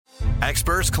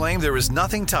Experts claim there is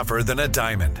nothing tougher than a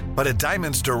diamond. But at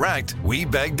Diamonds Direct, we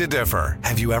beg to differ.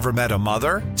 Have you ever met a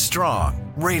mother?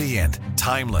 Strong, radiant,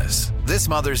 timeless. This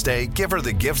Mother's Day, give her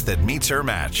the gift that meets her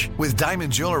match. With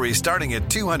diamond jewelry starting at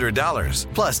 $200.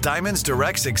 Plus Diamonds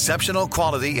Direct's exceptional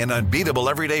quality and unbeatable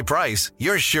everyday price,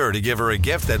 you're sure to give her a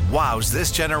gift that wows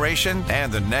this generation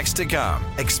and the next to come.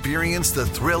 Experience the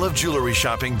thrill of jewelry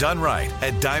shopping done right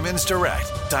at Diamonds Direct.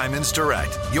 Diamonds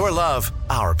Direct. Your love,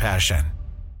 our passion.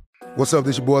 What's up,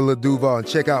 this your boy Lil Duval, and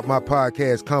check out my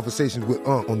podcast, Conversations with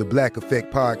Unc, on the Black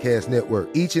Effect Podcast Network.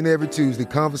 Each and every Tuesday,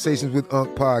 Conversations with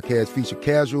Unc podcast feature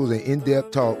casual and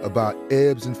in-depth talk about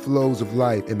ebbs and flows of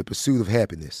life and the pursuit of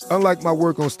happiness. Unlike my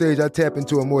work on stage, I tap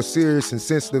into a more serious and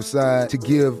sensitive side to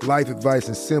give life advice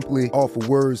and simply offer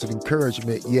words of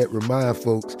encouragement, yet remind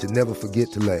folks to never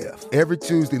forget to laugh. Every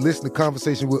Tuesday, listen to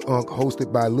Conversations with Unc,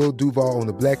 hosted by Lil Duval on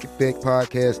the Black Effect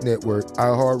Podcast Network,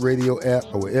 iHeartRadio app,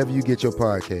 or wherever you get your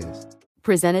podcasts.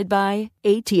 Presented by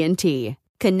AT&T.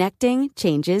 Connecting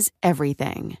changes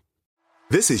everything.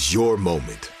 This is your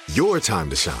moment, your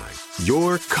time to shine,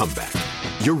 your comeback.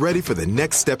 You're ready for the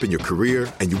next step in your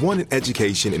career, and you want an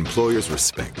education employers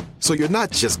respect. So you're not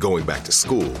just going back to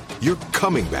school, you're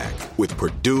coming back with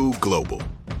Purdue Global.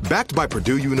 Backed by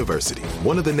Purdue University,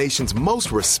 one of the nation's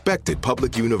most respected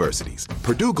public universities,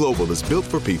 Purdue Global is built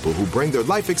for people who bring their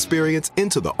life experience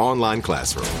into the online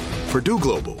classroom. Purdue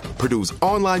Global, Purdue's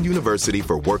online university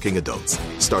for working adults.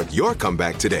 Start your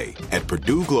comeback today at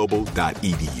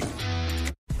purdueglobal.edu.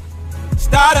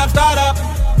 Startup, startup,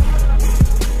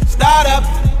 startup,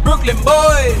 Brooklyn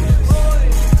boys.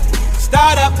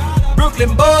 Startup,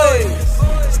 Brooklyn boys.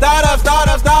 Startup,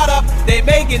 startup, startup, they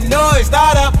making noise.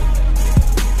 Startup,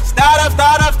 startup,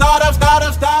 startup, startup,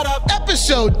 startup, startup.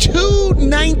 Episode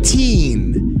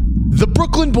 219, the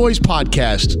Brooklyn Boys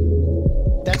Podcast.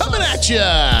 That's coming at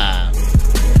ya.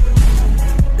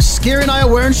 Scary and I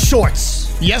are wearing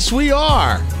shorts. Yes, we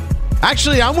are.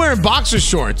 Actually, I'm wearing boxer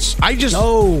shorts. I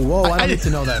don't need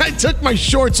to know that. I took my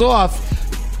shorts off.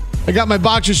 I got my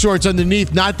boxer shorts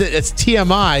underneath. Not that it's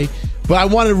TMI, but I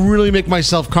want to really make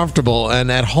myself comfortable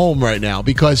and at home right now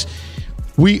because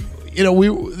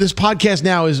this podcast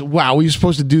now is, wow, we were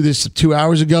supposed to do this 2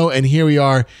 hours ago, and here we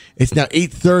are. It's now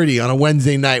 8:30 on a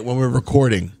Wednesday night when we're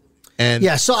recording. And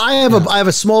yeah, so I have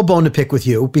a small bone to pick with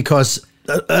you because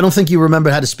I don't think you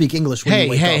remember how to speak English when you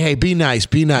wake up. Hey, be nice.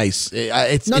 Be nice.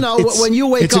 When you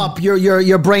wake up,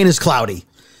 your brain is cloudy.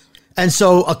 And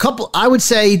so I would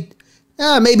say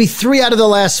maybe 3 out of the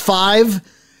last 5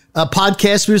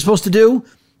 podcasts we were supposed to do,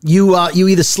 you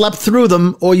either slept through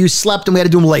them or you slept and we had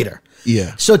to do them later.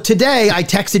 Yeah. So today I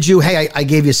texted you, hey, I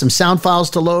gave you some sound files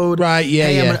to load. Right, yeah,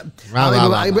 hey, I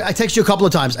texted you a couple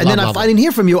of times. And then I didn't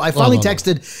hear from you. I finally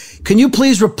texted, can you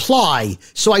please reply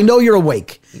so I know you're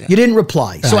awake? Yeah. You didn't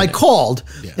reply. So I called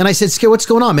and I said, Skip, what's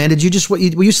going on, man?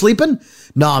 Were you sleeping?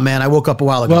 No, man, I woke up a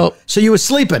while ago. Well, so you were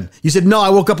sleeping. You said, no, I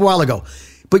woke up a while ago.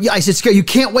 But I said, Skip, you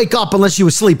can't wake up unless you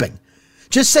were sleeping.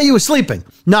 Just say you were sleeping.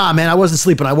 Nah, man, I wasn't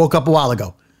sleeping. I woke up a while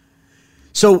ago.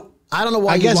 So I don't know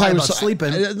why you lied about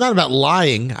sleeping. It's not about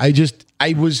lying. You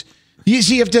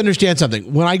see, you have to understand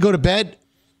something. When I go to bed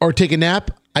or take a nap,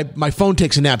 my phone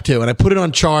takes a nap too, and I put it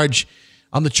on charge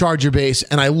on the charger base,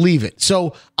 and I leave it.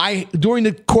 So during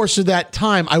the course of that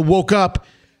time, I woke up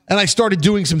and I started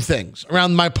doing some things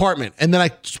around my apartment, and then I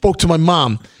spoke to my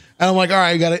mom, and I'm like, all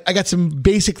right, I got some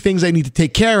basic things I need to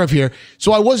take care of here.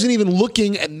 So I wasn't even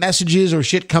looking at messages or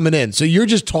shit coming in. So you're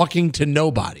just talking to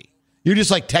nobody. You're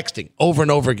just like texting over and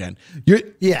over again. You're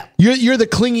the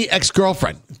clingy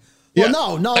ex-girlfriend.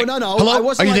 Well, no. Hello? I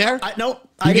wasn't Are you there?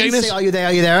 I didn't say, are you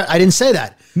there? I didn't say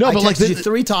that. No, I but texted you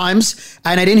 3 times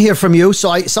and I didn't hear from you.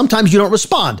 So sometimes you don't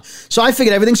respond. So I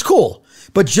figured everything's cool.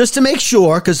 But just to make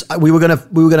sure, because we were gonna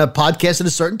podcast at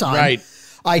a certain time. Right.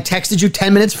 I texted you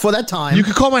 10 minutes before that time. You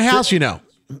could call my house.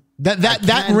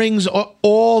 That rings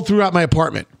all throughout my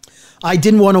apartment. I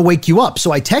didn't want to wake you up,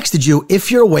 so I texted you,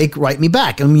 if you're awake, write me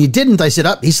back. And when you didn't, I said,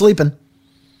 he's sleeping.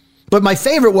 But my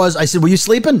favorite was, I said, were you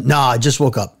sleeping? Nah, I just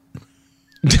woke up.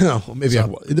 No, maybe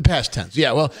in the past tense.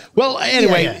 Yeah, well.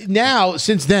 Anyway, Now,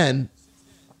 since then,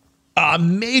 a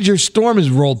major storm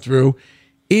has rolled through.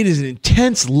 It is an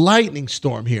intense lightning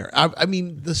storm here. I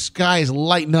mean, the sky is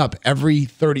lighting up every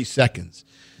 30 seconds.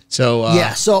 So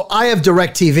so I have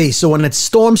DirecTV. So when it's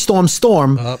storm,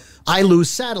 I lose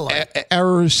satellite.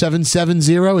 Error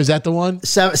 770, is that the one?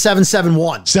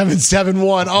 771.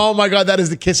 771. Oh my God, that is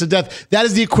the kiss of death. That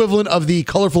is the equivalent of the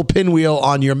colorful pinwheel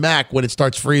on your Mac when it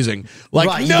starts freezing. Like,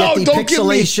 right, no, you get the don't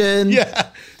pixelation. give me. Yeah.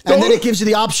 And then it gives you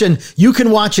the option, you can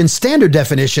watch in standard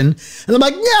definition. And I'm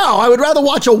like, no, I would rather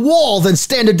watch a wall than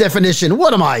standard definition.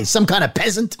 What am I, some kind of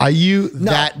peasant? Are you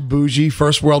that bougie?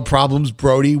 First world problems,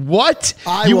 Brody. What?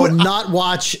 I will not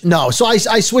watch. No. So I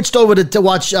switched over to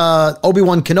watch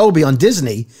Obi-Wan Kenobi on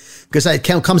Disney because it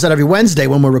comes out every Wednesday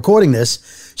when we're recording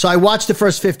this. So I watched the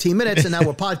first 15 minutes and now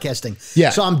we're podcasting.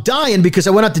 Yeah. So I'm dying because I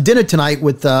went out to dinner tonight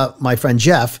with my friend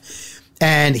Jeff.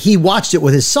 And he watched it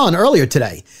with his son earlier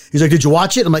today. He's like, did you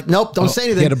watch it? I'm like, nope, don't say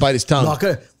anything. He had to bite his tongue.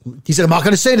 He said, I'm not going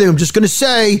to say anything. I'm just going to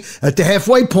say at the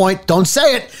halfway point, don't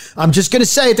say it. I'm just going to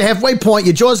say at the halfway point,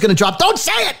 your jaw's going to drop. Don't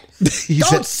say it.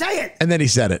 Don't say it. And then he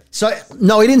said it. So,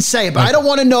 no, he didn't say it, but I don't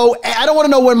want to know. I don't want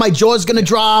to know when my jaw's going to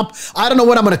drop. I don't know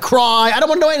when I'm going to cry. I don't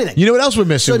want to know anything. You know what else we're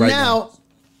missing now?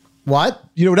 What?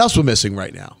 You know what else we're missing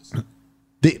right now?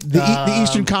 The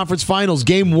Eastern Conference Finals,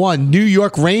 Game 1, New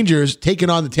York Rangers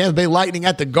taking on the Tampa Bay Lightning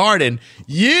at the Garden.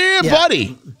 Yeah,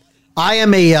 buddy. I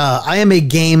am a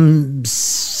Game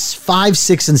 5,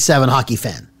 6, and 7 hockey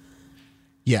fan.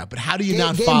 Yeah, but how do you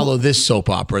not follow this soap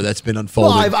opera that's been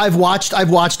unfolding? Well, I've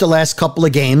watched the last couple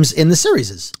of games in the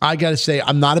series. I got to say,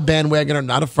 I'm not a bandwagoner. I'm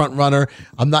not a front runner.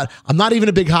 I'm not even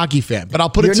a big hockey fan. But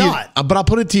I'll put it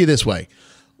to you this way: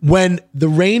 when the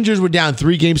Rangers were down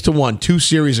 3-1 2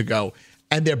 series ago,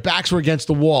 and their backs were against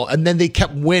the wall, and then they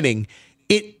kept winning,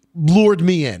 it lured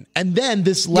me in. And then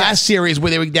this last series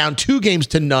where they were down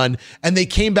 2-0, and they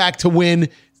came back to win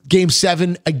Game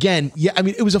 7 again. Yeah, I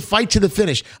mean, it was a fight to the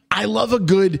finish. I love a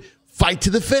good fight to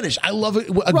the finish. I love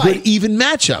a good even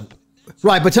matchup.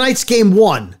 Right, but tonight's Game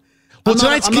 1. Well,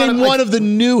 tonight's Game 1 of the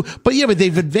new, but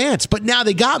they've advanced. But now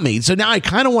they got me. So now I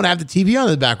kind of want to have the TV on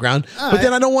in the background, but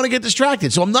then I don't want to get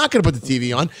distracted. So I'm not going to put the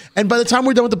TV on. And by the time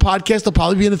we're done with the podcast, they'll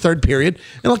probably be in the third period,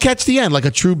 and I'll catch the end like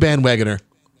a true bandwagoner.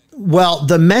 Well,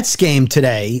 the Mets game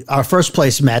today, our first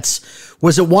place Mets,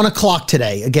 was at 1:00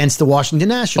 today against the Washington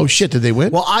Nationals. Oh, shit. Did they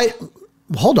win? Well,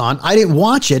 hold on. I didn't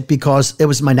watch it because it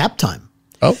was my nap time.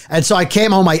 Oh. And so I came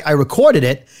home, I recorded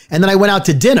it, and then I went out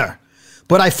to dinner.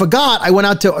 But I forgot. I went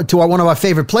out to one of our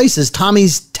favorite places,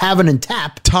 Tommy's Tavern and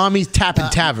Tap. Tommy's Tap and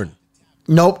Tavern.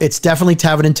 Nope, it's definitely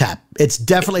Tavern and Tap. It should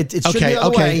be the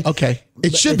other way. Okay.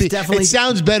 It should be. Definitely, it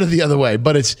sounds better the other way,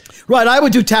 but it's right. I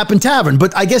would do Tap and Tavern,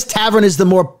 but I guess Tavern is the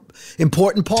more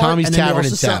important part. Tommy's Tavern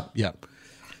and Tap. Yep.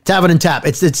 Tavern and Tap.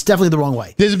 It's definitely the wrong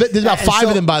way. There's about 5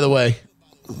 of them, by the way.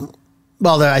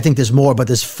 Well, I think there's more, but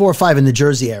there's 4 or 5 in the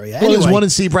Jersey area. Well, there's one in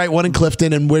Seabright, one in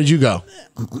Clifton, and where'd you go?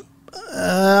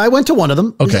 I went to one of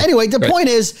them. Okay. Anyway, the point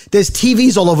is, there's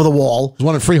TVs all over the wall. There's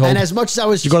one in Freehold. And as much as I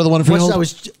was, did you go to the one in Freehold?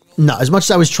 As much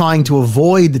as I was trying to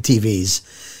avoid the TVs,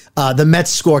 the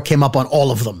Mets score came up on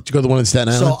all of them. Did you go to the one in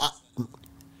Staten Island?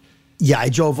 So, I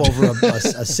drove over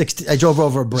I drove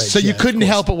over a bridge. So you couldn't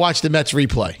help but watch the Mets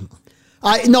replay.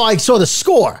 I saw the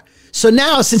score. So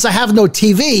now, since I have no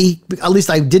TV, at least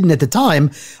I didn't at the time,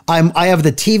 I have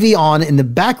the TV on in the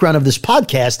background of this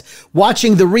podcast,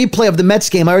 watching the replay of the Mets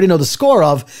game I already know the score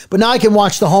of, but now I can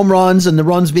watch the home runs and the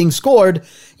runs being scored.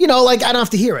 I don't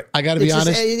have to hear it. I got to be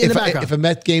honest, if a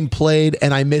Mets game played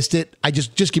and I missed it, I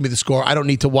just give me the score. I don't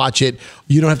need to watch it.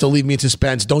 You don't have to leave me in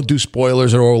suspense. Don't do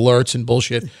spoilers or alerts and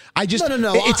bullshit. No.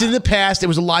 It's in the past. It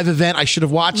was a live event. I should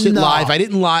have watched it live. I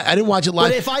didn't watch it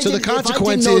live. But if I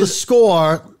didn't know the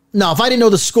score... No, if I didn't know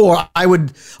the score, I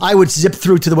would zip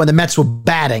through to when the Mets were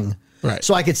batting, right?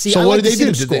 So I could see. So what did they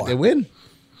do? Did they win?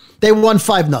 They won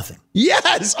 5-0.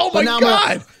 Yes! Oh my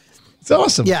God, it's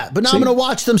awesome. Yeah, but now I'm going to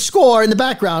watch them score in the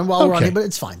background while we're on here. But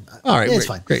it's fine. All right, it's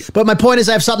fine. Great. But my point is,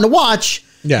 I have something to watch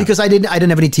because I didn't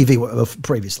have any TV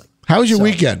previously. How was your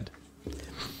weekend?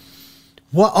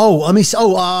 What? Oh, let me see.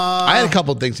 I had a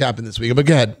couple of things happen this weekend, but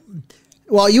go ahead.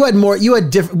 Well, you had more. You had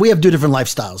different. We have 2 different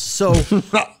lifestyles. So,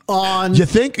 you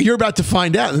think you're about to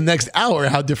find out in the next hour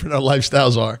how different our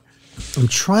lifestyles are? I'm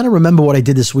trying to remember what I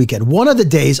did this weekend. One of the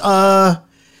days, I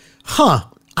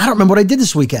don't remember what I did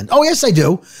this weekend. Oh, yes, I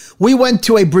do. We went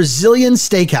to a Brazilian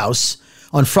steakhouse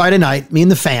on Friday night. Me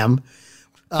and the fam.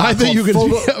 I thought you were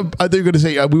going to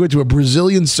say we went to a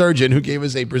Brazilian surgeon who gave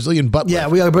us a Brazilian butt lift. Yeah,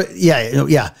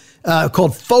 we are.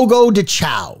 Called Fogo de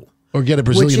Chao. Or get a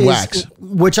Brazilian wax.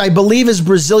 Which I believe is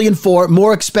Brazilian for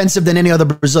more expensive than any other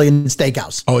Brazilian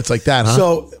steakhouse. Oh, it's like that, huh?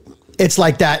 So it's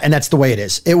like that, and that's the way it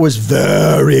is. It was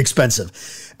very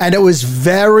expensive. And it was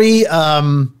very,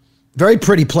 very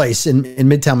pretty place in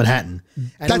Midtown Manhattan.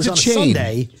 And that's a chain.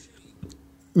 Sunday.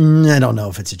 I don't know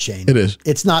if it's a chain. It is.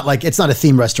 It's not a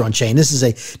theme restaurant chain.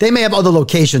 They may have other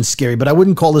locations, Scary, but I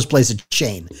wouldn't call this place a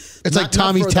chain. It's like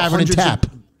Tommy's Tavern and Tap.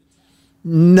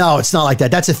 No, it's not like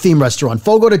that. That's a theme restaurant.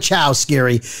 Fogo de Chao,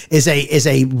 Scary, is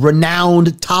a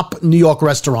renowned top New York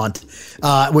restaurant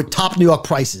with top New York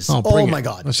prices. Oh my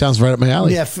God. That sounds right up my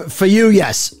alley. Yeah, for you,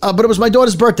 yes. But it was my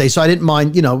daughter's birthday, so I didn't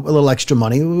mind, a little extra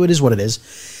money. It is what it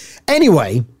is.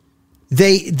 Anyway,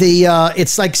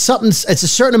 it's like it's a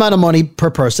certain amount of money per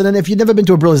person. And if you've never been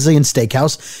to a Brazilian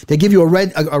steakhouse, they give you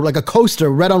like a coaster,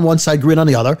 red on one side, green on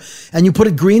the other. And you put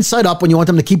it green side up when you want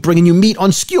them to keep bringing you meat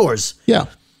on skewers. Yeah.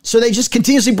 So they just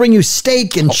continuously bring you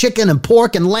steak and chicken and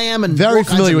pork and lamb and very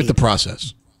familiar with the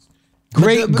process.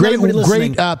 Great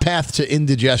path to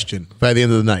indigestion by the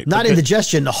end of the night. Not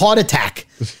indigestion, a heart attack.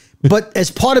 But as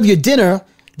part of your dinner,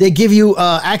 they give you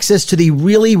access to the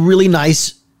really, really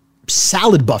nice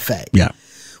salad buffet. Yeah.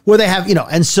 Where they have,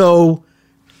 and so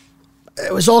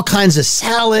it was all kinds of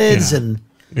salads and.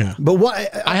 Yeah, but what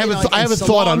I have a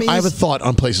thought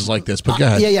on places like this. But go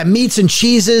ahead. Yeah, meats and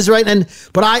cheeses, right?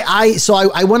 But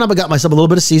I went up and got myself a little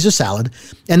bit of Caesar salad,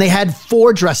 and they had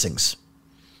 4 dressings.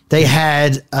 They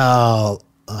had a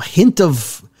hint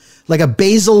of like a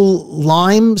basil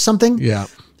lime something. Yeah,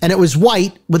 and it was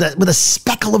white with a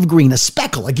speckle of green,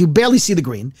 like you barely see the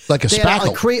green, like a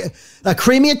spackle. A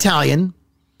creamy Italian,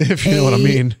 if you know what I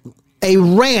mean. A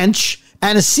ranch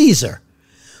and a Caesar.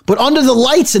 But under the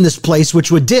lights in this place,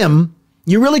 which were dim,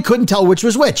 you really couldn't tell which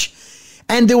was which.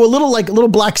 And there were little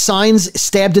black signs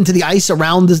stabbed into the ice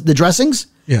around the dressings.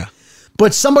 Yeah.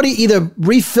 But somebody either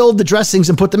refilled the dressings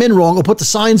and put them in wrong or put the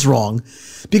signs wrong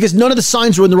because none of the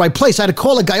signs were in the right place. I had to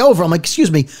call a guy over. I'm like,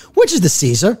 excuse me, which is the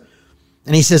Caesar?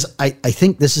 And he says, I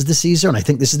think this is the Caesar and I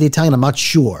think this is the Italian. I'm not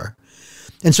sure.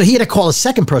 And so he had to call a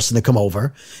second person to come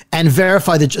over and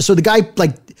verify so the guy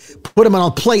put them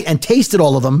on a plate and tasted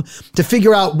all of them to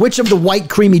figure out which of the white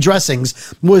creamy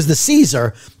dressings was the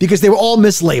Caesar because they were all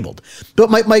mislabeled.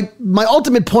 But my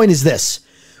ultimate point is this.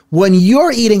 When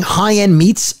you're eating high-end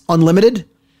meats unlimited,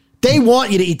 they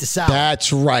want you to eat the salad.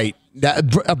 That's right.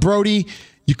 Brody,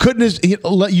 you couldn't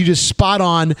let you just spot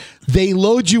on. They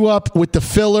load you up with the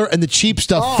filler and the cheap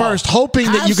stuff first, hoping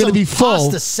that you're going to be full.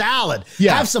 Pasta salad.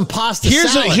 Yeah. Have some pasta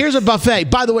salad. Here's a buffet.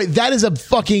 By the way, that is a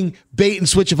fucking bait and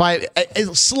switch.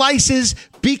 Slices,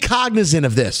 be cognizant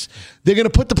of this. They're going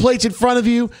to put the plates in front of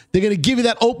you. They're going to give you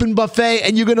that open buffet,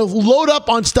 and you're going to load up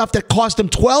on stuff that cost them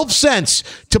 12 cents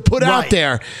to put out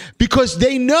there because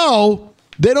they know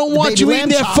they don't want you eating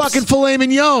their fucking filet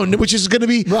mignon, which is going to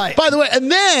be, by the way,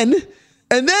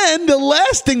 and then the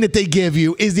last thing that they give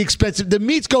you is the expensive. The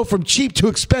meats go from cheap to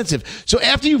expensive. So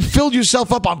after you've filled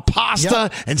yourself up on pasta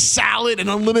and salad and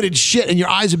unlimited shit and your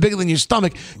eyes are bigger than your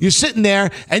stomach, you're sitting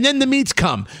there and then the meats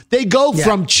come. They go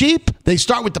from cheap. They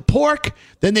start with the pork.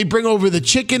 Then they bring over the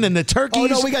chicken and the turkeys. Oh,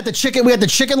 no, we got the chicken. We had the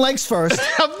chicken legs first.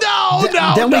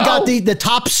 Then we got the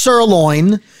top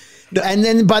sirloin. And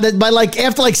then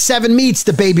after 7 meats,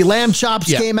 the baby lamb chops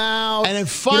came out. And then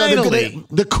finally,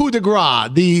 the coup de grace,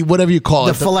 the whatever you call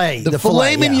it. The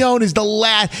filet mignon is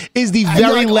the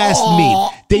very last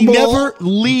meat. They never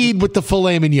lead with the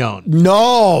filet mignon.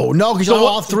 No, because you have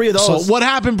all 3 of those. So what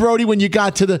happened, Brody, when they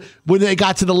got to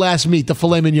the last meat, the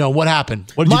filet mignon? What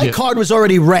happened? What did you do? My card was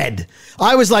already red.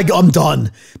 I was like, I'm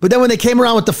done. But then when they came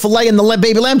around with the filet and the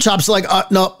baby lamb chops,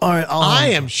 no, all right. I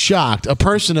am shocked. A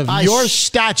person of your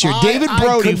stature, David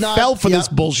Brody, fell for this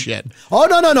bullshit. Oh,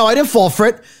 no. I didn't fall for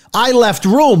it. I left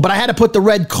room, but I had to put the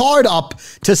red card up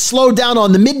to slow down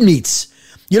on the mid-meats.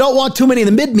 You don't want too many of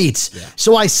the mid-meats. Yeah.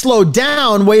 So I slowed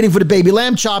down waiting for the baby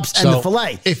lamb chops and the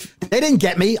filet. If they didn't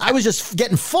get me, I was just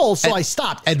getting full, so I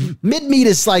stopped.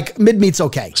 Mid-meat's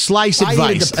okay. Slice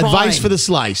advice. Advice for the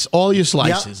slice. All your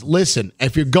slices. Yep. Listen,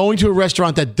 if you're going to a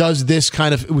restaurant that does this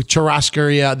kind of with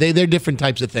churrascaria, they're different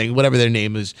types of things, whatever their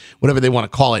name is, whatever they want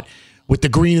to call it, with the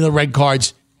green and the red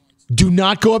cards, do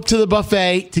not go up to the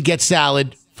buffet to get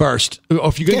salad first. Or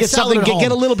if you're going to get something,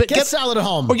 get a little bit. Get salad at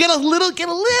home. Or get a little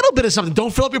bit of something.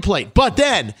 Don't fill up your plate. But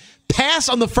then pass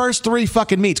on the first 3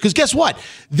 fucking meats. Because guess what?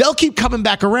 They'll keep coming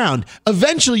back around.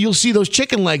 Eventually, you'll see those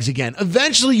chicken legs again.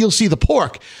 Eventually, you'll see the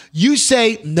pork. You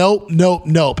say, nope.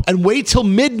 And wait till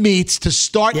mid-meats to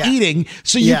start eating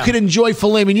so you can enjoy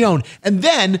filet mignon. And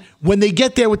then when they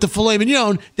get there with the filet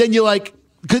mignon, then you're like,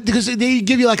 because they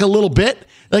give you a little bit.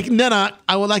 No,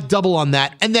 I would double on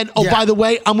that. And then, by the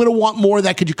way, I'm going to want more of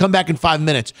that. Could you come back in 5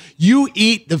 minutes? You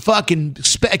eat the fucking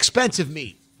expensive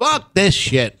meat. Fuck this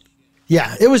shit.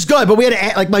 Yeah, it was good. But we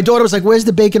had to, my daughter was like, where's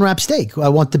the bacon wrap steak? I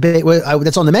want the bacon.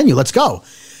 That's on the menu. Let's go.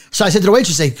 So I said to the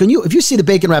waitress, if you see the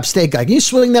bacon wrap steak guy, can you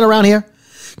swing that around here?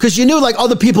 Because you knew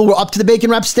other people were up to the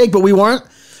bacon wrap steak, but we weren't.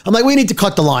 I'm like, we need to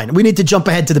cut the line. We need to jump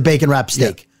ahead to the bacon wrap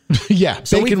steak. Yeah.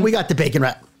 So we got the bacon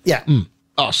wrap. Yeah.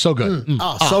 Oh, so good.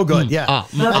 So good. Yeah.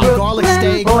 The And the garlic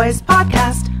Brooklyn steak. Boys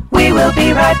Podcast. We will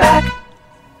be right back.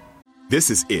 This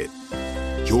is it.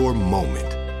 Your moment.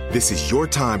 This is your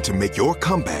time to make your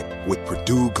comeback with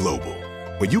Purdue Global.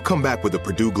 When you come back with a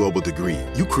Purdue Global degree,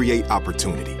 you create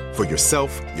opportunity for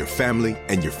yourself, your family,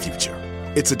 and your future.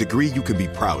 It's a degree you can be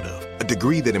proud of, a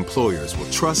degree that employers will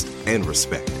trust and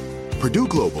respect. Purdue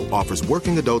Global offers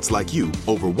working adults like you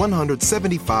over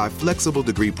 175 flexible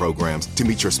degree programs to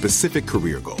meet your specific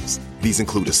career goals. These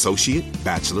include associate,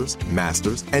 bachelor's,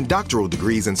 master's, and doctoral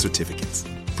degrees and certificates.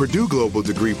 Purdue Global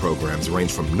degree programs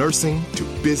range from nursing to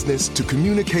business to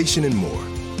communication and more.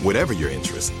 Whatever your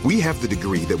interest, we have the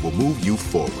degree that will move you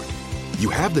forward. You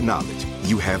have the knowledge,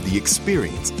 you have the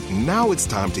experience. Now it's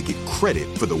time to get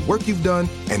credit for the work you've done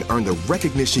and earn the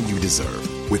recognition you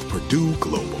deserve with Purdue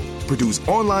Global, Purdue's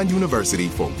online university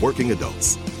for working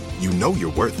adults. You know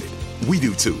you're worth it. We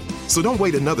do too. So don't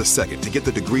wait another second to get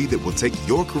the degree that will take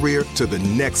your career to the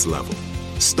next level.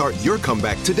 Start your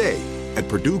comeback today at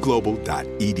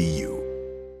purdueglobal.edu.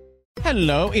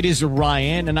 Hello, it is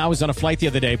Ryan, and I was on a flight the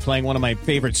other day playing one of my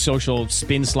favorite social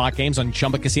spin slot games on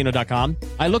ChumbaCasino.com.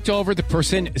 I looked over at the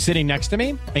person sitting next to me,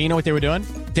 and you know what they were doing?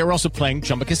 They were also playing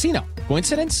Chumba Casino.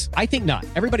 Coincidence? I think not.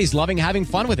 Everybody's loving having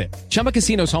fun with it. Chumba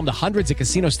Casino is home to hundreds of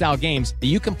casino-style games that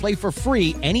you can play for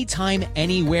free anytime,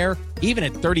 anywhere, even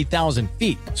at 30,000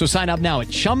 feet. So sign up now at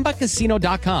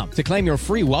ChumbaCasino.com to claim your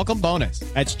free welcome bonus.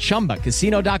 That's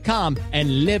ChumbaCasino.com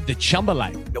and live the Chumba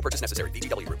life. No purchase necessary.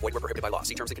 VGW. Void where prohibited by law.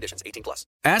 See terms and conditions. 18+.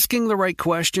 Asking the right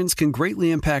questions can greatly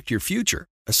impact your future,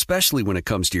 especially when it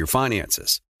comes to your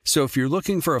finances. So if you're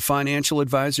looking for a financial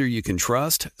advisor you can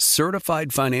trust,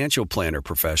 certified financial planner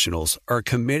professionals are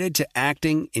committed to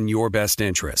acting in your best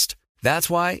interest. That's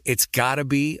why it's got to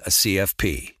be a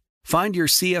CFP. Find your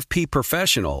CFP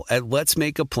professional at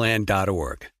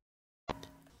letsmakeaplan.org.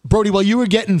 Brody, while you were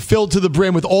getting filled to the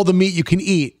brim with all the meat you can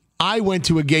eat, I went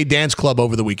to a gay dance club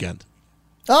over the weekend.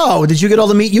 Oh, did you get all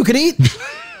the meat you could eat?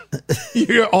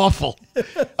 You're awful.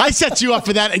 I set you up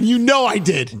for that, and you know I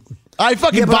did. I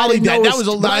fucking volleyed that. That was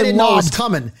a I didn't know it was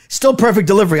coming. Still perfect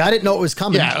delivery. I didn't know it was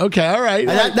coming. Yeah. Okay. All right.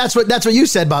 That's what you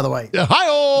said, by the way.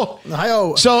 Hi-oh.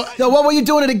 Hi-oh. So, what were you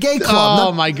doing at a gay club?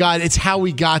 Oh my God! It's how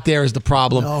we got there is the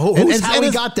problem. Who's how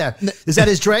we got there? Is that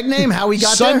his drag name? How we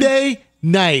got there? Sunday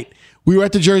night, we were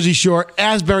at the Jersey Shore,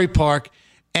 Asbury Park.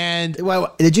 And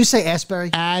did you say Asbury?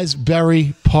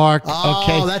 Asbury Park. Oh,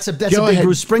 okay. that's a big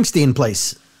Bruce Springsteen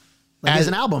place. Like he has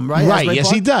an album, right? Right. Asbury yes,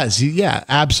 Park? he does. Yeah,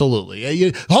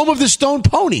 absolutely. Home of the Stone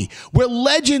Pony, where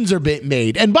legends are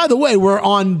made. And by the way, we're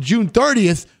on June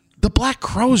 30th. The Black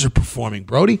Crowes are performing,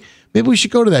 Brody. Maybe we should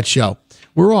go to that show.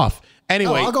 We're off.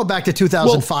 Anyway, I'll go back to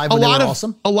 2005 when they were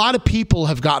awesome. A lot of people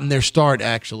have gotten their start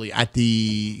actually at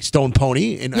the Stone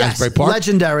Pony in Asbury Park.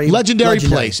 Legendary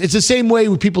place. It's the same way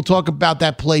when people talk about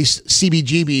that place,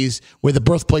 CBGB's, where the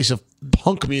birthplace of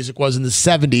punk music was in the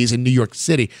 70s in New York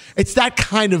City. It's that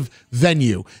kind of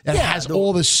venue that has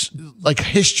all this like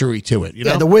history to it. You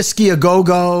know, the Whiskey A Go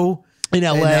Go. In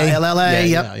L.A.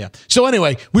 Yeah. So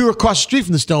anyway, we were across the street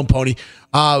from the Stone Pony.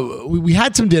 We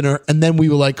had some dinner, and then we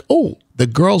were like, oh, the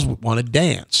girls want to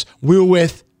dance. We were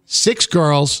with 6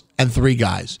 girls and 3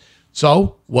 guys.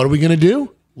 So what are we going to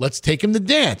do? Let's take them to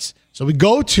dance. So we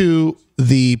go to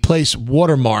the place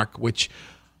Watermark, which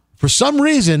for some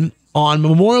reason on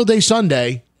Memorial Day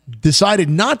Sunday decided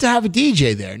not to have a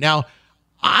DJ there. Now,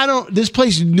 this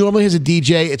place normally has a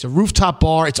DJ. It's a rooftop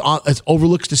bar. It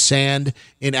overlooks the sand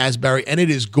in Asbury, and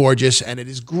it is gorgeous and it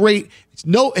is great.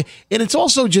 And it's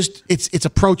also just it's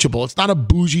approachable. It's not a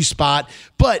bougie spot,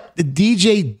 but the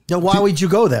DJ. Now, why would you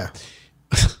go there?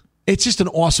 It's just an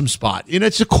awesome spot.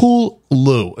 It's a cool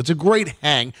loo. It's a great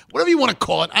hang, whatever you want to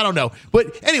call it. I don't know,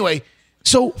 but anyway.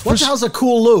 So what the hell's a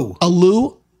cool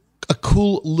loo? A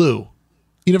cool loo.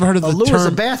 You never heard of the term? A loo is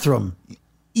a bathroom.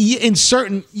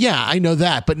 I know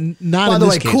that, but not By in the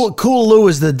this way, case. Cool Lou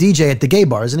is the DJ at the gay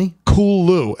bar, isn't he? Cool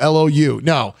Lou, L-O-U.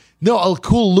 No, a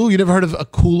cool Lou. You never heard of a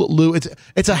cool Lou?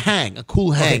 It's a hang, a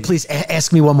cool hang. Okay, please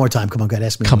ask me one more time. Come on, God,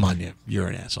 ask me. Come on, you're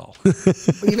an asshole.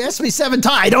 You've asked me 7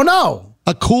 times. I don't know.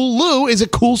 A cool Lou is a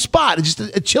cool spot. It's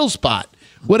just a chill spot.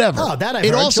 Whatever. Oh, that I've It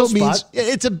heard. also Chill means spot.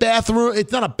 it's a bathroom.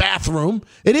 It's not a bathroom.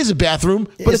 It is a bathroom,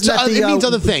 but it means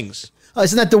other things.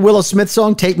 Isn't that the Willow Smith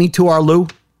song, Take Me to Our Lou?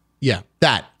 Yeah,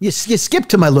 that. You skip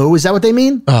to my Lou. Is that what they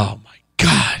mean? Oh, my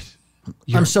God.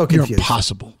 I'm so confused. You're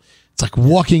impossible. It's like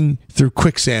walking through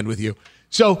quicksand with you.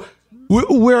 So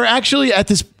we're actually at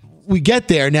this. We get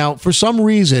there. Now, for some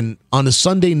reason, on a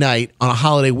Sunday night, on a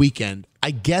holiday weekend,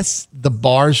 I guess the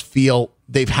bars feel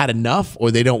they've had enough or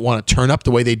they don't want to turn up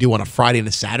the way they do on a Friday and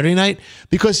a Saturday night.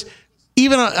 Because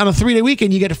even on a 3-day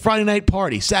weekend, you get a Friday night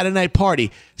party, Saturday night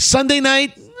party. Sunday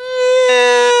night,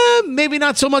 maybe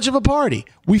not so much of a party.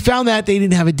 We found that they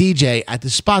didn't have a DJ at the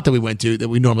spot that we went to that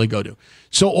we normally go to.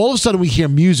 So all of a sudden we hear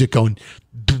music going,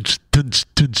 and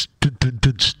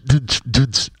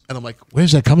I'm like,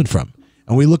 where's that coming from?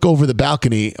 And we look over the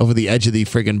balcony, over the edge of the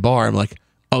friggin' bar. I'm like,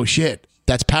 oh shit,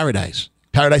 that's Paradise.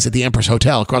 Paradise at the Empress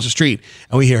Hotel across the street.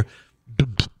 And we hear,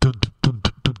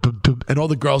 and all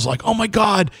the girls are like, oh my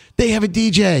God, they have a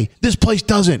DJ. This place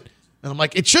doesn't. And I'm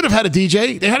like, it should have had a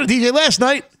DJ. They had a DJ last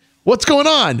night. What's going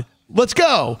on? Let's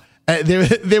go.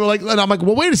 They were like, and I'm like,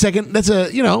 well, wait a second. That's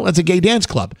a gay dance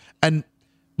club. And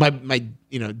my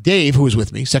Dave, who was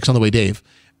with me, Sex on the Way Dave,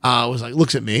 was like,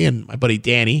 looks at me, and my buddy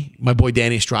Danny, my boy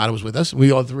Danny Estrada was with us.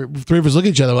 We all three of us look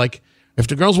at each other like, if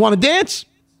the girls want to dance,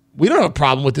 we don't have a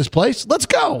problem with this place. Let's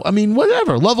go. I mean,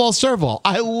 whatever. Love all, serve all.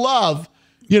 I love,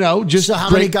 just. So how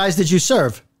many guys did you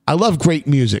serve? I love great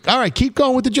music. All right, keep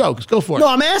going with the jokes. Go for it. No,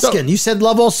 I'm asking. You said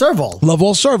love all, serve all. Love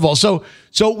all, serve all. So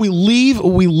we leave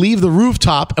the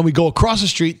rooftop and we go across the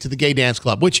street to the Gay Dance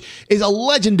Club, which is a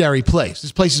legendary place.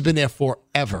 This place has been there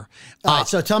forever. All right,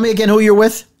 so tell me again who you're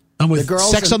with. I'm with the girls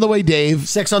Sex on the Way Dave.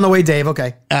 Sex on the Way Dave,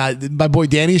 okay. My boy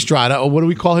Danny Estrada, or what do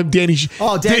we call him? Danny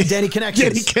Connections. Danny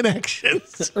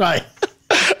Connections. Right.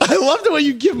 I love the way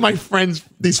you give my friends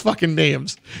these fucking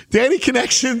names. Danny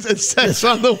Connections and Sex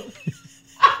on the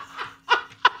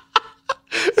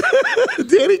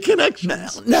Danny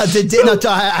Connections. Now,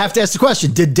 I have to ask the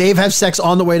question. Did Dave have sex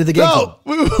on the way to the gay club?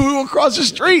 We were across the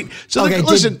street. So okay,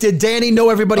 listen. Did Danny know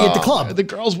everybody at the club? The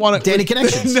girls want Danny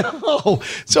Connections. No.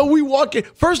 So we walk in.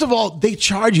 First of all, they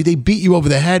charge you. They beat you over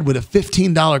the head with a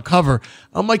 $15 cover.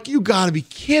 I'm like, you got to be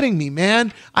kidding me,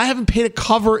 man. I haven't paid a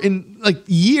cover in like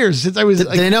years since I was. Did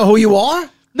they know who you are?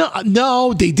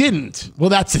 No, they didn't. Well,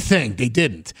 that's the thing. They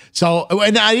didn't. So,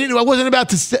 and I wasn't about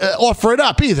to offer it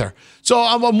up either. So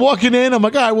I'm walking in. I'm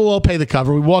like, all right, we'll all pay the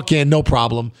cover. We walk in, no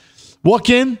problem. Walk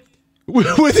in.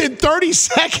 Within 30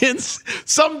 seconds,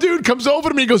 some dude comes over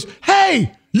to me and goes,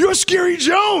 hey, you're Scary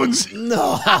Jones.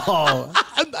 No.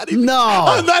 I'm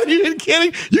not even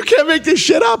kidding. You can't make this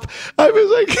shit up. I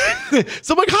was like,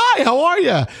 so I'm like, hi, how are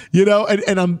you?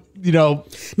 And I'm, Now,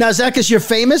 is that because you're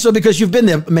famous or because you've been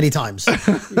there many times? It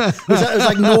was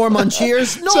like Norm on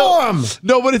Cheers? Norm!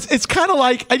 No, but it's kind of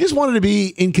like, I just wanted to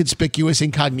be inconspicuous,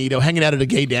 incognito, hanging out at a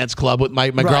gay dance club with my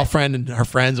girlfriend and her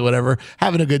friends or whatever,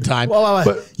 having a good time. Wait.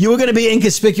 But you were going to be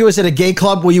inconspicuous at a gay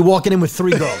club where you're walking in with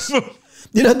 3 girls.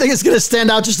 You don't think it's going to stand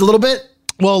out just a little bit?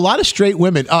 Well, a lot of straight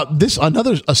women.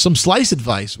 Some slice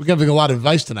advice. We're giving a lot of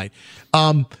advice tonight.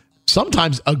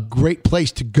 Sometimes a great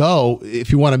place to go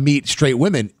if you want to meet straight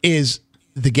women is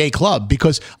the gay club,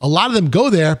 because a lot of them go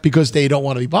there because they don't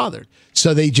want to be bothered.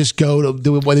 So they just go to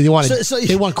do what they want.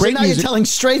 They want great music. You're telling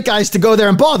straight guys to go there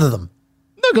and bother them.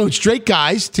 No, go straight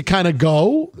guys to kind of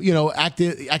go,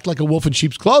 act like a wolf in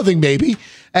sheep's clothing, maybe.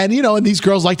 And, and these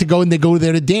girls like to go and they go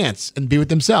there to dance and be with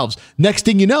themselves. Next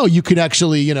thing you know, you could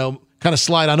actually, kind of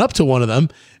slide on up to one of them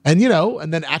and,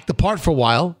 and then act the part for a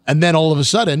while. And then all of a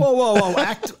sudden. Whoa.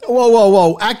 Act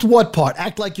what part?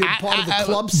 Act like you're part of the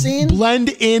club scene? Blend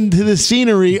into the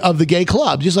scenery of the gay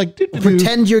club. Just like.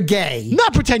 Pretend you're gay.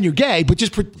 Not pretend you're gay, but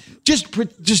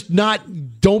just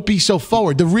not, don't be so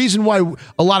forward. The reason why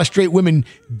a lot of straight women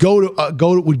would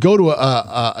go to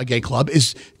a gay club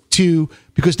is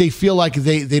because they feel like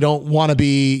they don't want to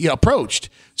be approached.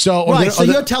 So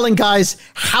you're telling guys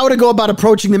how to go about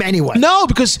approaching them anyway. No,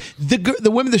 because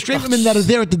the straight women that are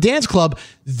there at the dance club,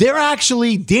 they're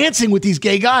actually dancing with these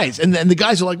gay guys, and the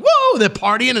guys are like, whoa, they're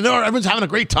partying and everyone's having a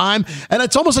great time, and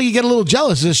it's almost like you get a little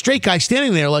jealous. There's a straight guy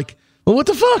standing there like, well, what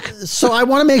the fuck? So I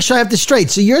want to make sure I have this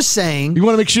straight. So you're saying you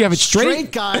want to make sure you have it straight?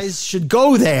 Straight guys should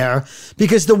go there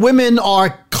because the women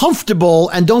are comfortable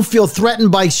and don't feel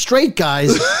threatened by straight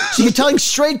guys. So you're telling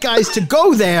straight guys to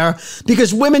go there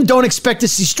because women don't expect to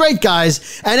see straight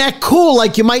guys and act cool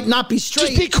like you might not be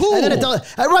straight. Just be cool. And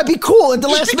then be cool. And the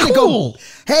last minute go,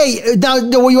 hey, now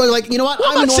you're like, you know what?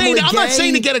 Well, I'm not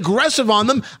saying to get aggressive on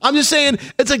them. I'm just saying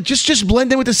it's like just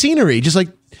blend in with the scenery. Just like,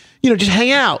 just hang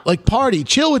out, like party,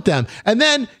 chill with them. And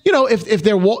then, if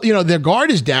their guard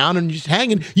is down and just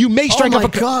hanging, you may strike up a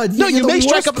person. No,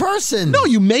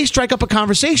 you may strike up a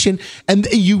conversation and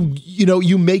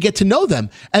you may get to know them.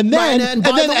 And then, and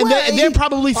they're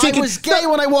probably thinking, I was gay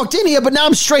when I walked in here, but now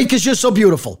I'm straight because you're so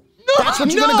beautiful. That's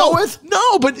what you're going to go with?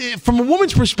 No, but from a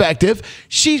woman's perspective,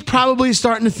 she's probably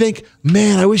starting to think,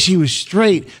 man, I wish he was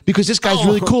straight because this guy's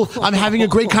really cool. I'm having a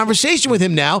great conversation with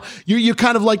him now. You're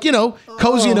kind of like,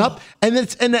 cozying up. And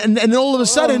then all of a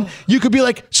sudden, you could be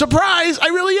like, surprise, I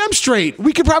really am straight.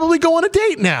 We could probably go on a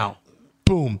date now.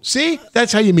 Boom. See?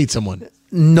 That's how you meet someone.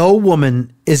 No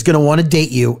woman is going to want to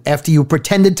date you after you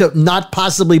pretended to not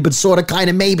possibly, but sort of, kind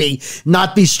of, maybe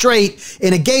not be straight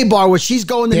in a gay bar where she's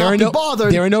going to not be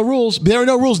bothered. There are no rules. There are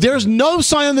no rules. There's no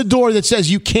sign on the door that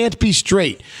says you can't be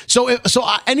straight. So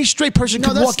any straight person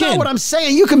can walk in. No, that's not what I'm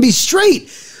saying. You can be straight,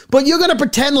 but you're going to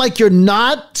pretend like you're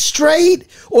not straight,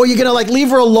 or you're going to like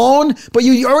leave her alone, but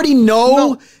you already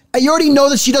know. No. You already know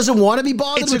that she doesn't want to be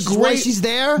bothered, which is why she's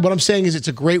there. What I'm saying is it's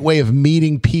a great way of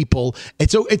meeting people.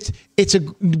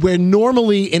 Where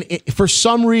normally, for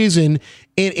some reason,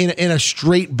 in a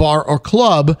straight bar or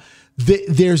club,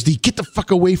 there's the get the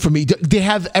fuck away from me. They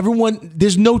have everyone.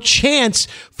 There's no chance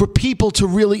for people to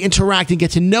really interact and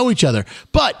get to know each other.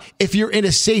 But if you're in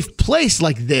a safe place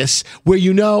like this, where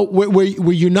where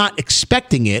you're not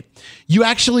expecting it, you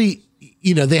actually.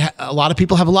 A lot of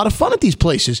people have a lot of fun at these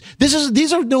places.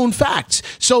 These are known facts.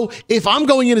 So if I'm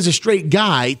going in as a straight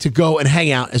guy to go and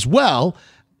hang out as well,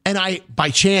 and I,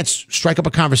 by chance, strike up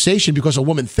a conversation because a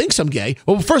woman thinks I'm gay,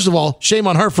 well, first of all, shame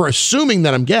on her for assuming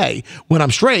that I'm gay when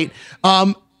I'm straight,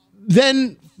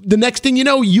 then the next thing you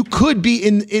know, you could be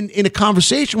in a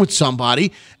conversation with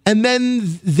somebody, and then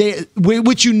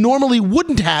which you normally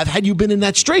wouldn't have had you been in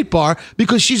that straight bar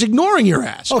because she's ignoring your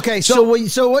ass. Okay, so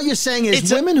what you're saying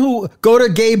is women who go to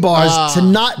gay bars to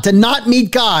not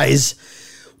meet guys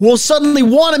will suddenly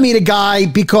want to meet a guy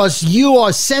because you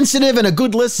are sensitive and a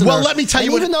good listener. Well, let me tell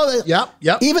you, even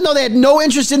though they had no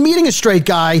interest in meeting a straight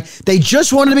guy, they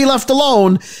just wanted to be left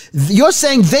alone. You're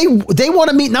saying they want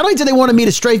to meet. Not only do they want to meet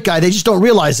a straight guy, they just don't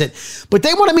realize it, but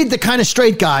they want to meet the kind of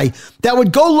straight guy that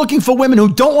would go looking for women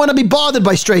who don't want to be bothered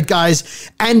by straight guys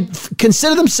and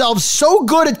consider themselves so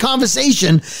good at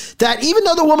conversation that even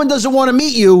though the woman doesn't want to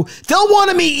meet you, they'll want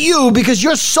to meet you because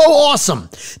you're so awesome.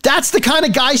 That's the kind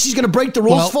of guy she's going to break the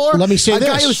rules for. Let me say this.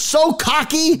 A guy who's so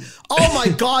cocky. Oh my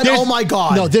God. Oh my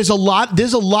God. No, there's a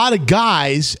lot of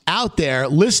guys out there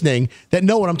listening that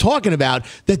know what I'm talking about,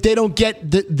 that they don't get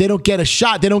a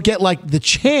shot. They don't get like the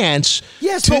chance.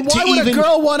 Yes, but why would a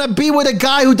girl want to be with a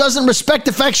guy who doesn't respect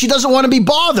the fact she doesn't want to be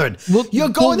bothered? Well, you're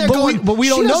going there but we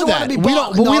don't know that. We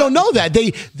don't know that.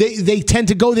 They tend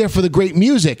to go there for the great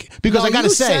music because I got to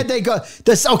say. You said they go.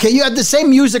 Okay, you have the same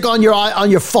music on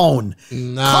your phone.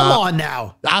 Nah, come on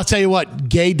now. I'll tell you what,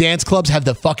 gay dance clubs have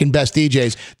the fucking best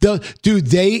DJs.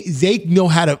 They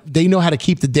know how to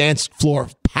keep the dance floor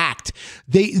packed.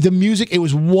 The music, it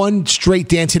was one straight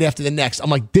dance hit after the next. I'm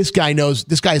like, this guy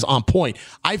is on point.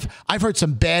 I've heard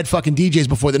some bad fucking DJs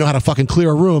before that know how to fucking clear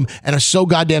a room and are so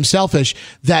goddamn selfish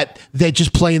that they're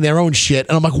just playing their own shit.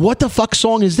 And I'm like, what the fuck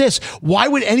song is this? Why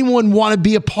would anyone want to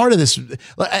be a part of this?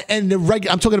 And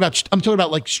I'm talking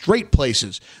about like straight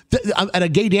places. At a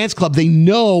gay dance club, they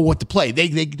know what to play. They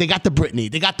got the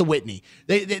Britney, they got the Whitney.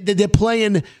 They're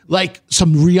playing like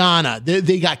some Rihanna.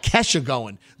 They got Kesha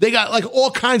going. They got like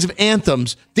all kinds of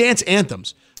anthems, dance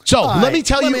anthems. So let me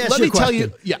tell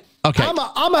you. Yeah. Okay. I'm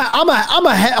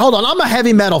a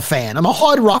heavy metal fan. I'm a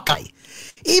hard rock guy.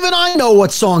 Even I know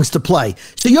what songs to play.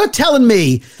 So you're telling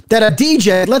me that a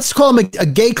DJ, let's call him a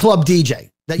gay club DJ,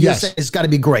 that you're saying has got to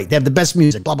be great. They have the best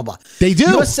music, blah, blah, blah. They do.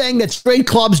 You're saying that straight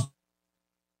clubs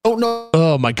don't know.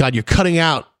 Oh my God, you're cutting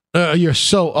out. You're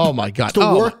so, oh my God.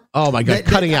 Oh my God,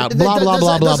 cutting out. Blah, blah,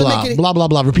 blah, blah, blah, blah, blah,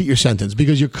 blah. Repeat your sentence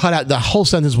because you're cut out. The whole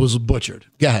sentence was butchered.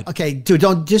 Go ahead. Okay, dude,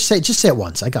 don't just say it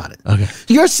once. I got it. Okay.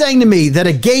 You're saying to me that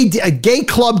a gay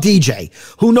club DJ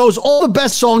who knows all the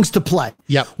best songs to play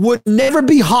would never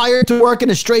be hired to work in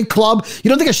a straight club? You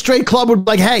don't think a straight club would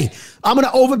be like, hey, I'm going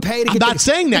to overpay to get I'm not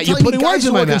saying that. You're putting words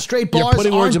in my mouth. Straight bars, you're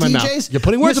putting words in my mouth. You're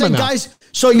putting words in my mouth. Guys,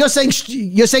 so you're saying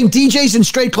DJs in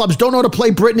straight clubs don't know how to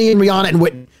play Britney and Rihanna and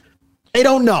Whitney. They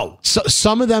don't know. So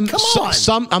some of them. Come on.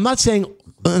 Some. I'm not saying.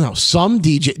 No. Some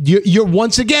DJ. You're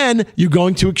once again. You're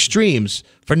going to extremes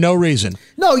for no reason.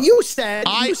 No, you said.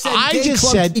 I just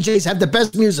said DJs have the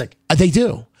best music. They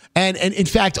do. And in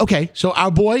fact, okay. So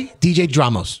our boy DJ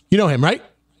Dramos. You know him, right?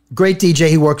 Great DJ.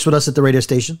 He works with us at the radio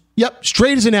station. Yep.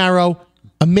 Straight as an arrow.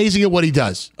 Amazing at what he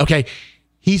does. Okay.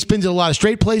 He spins at a lot of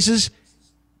straight places.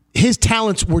 His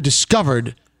talents were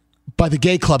discovered by the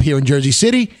gay club here in Jersey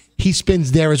City. He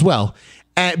spins there as well.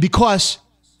 Because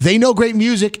they know great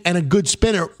music and a good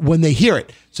spinner when they hear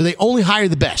it. So they only hire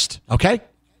the best. Okay?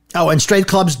 Oh, and straight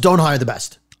clubs don't hire the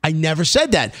best. I never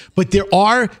said that. But there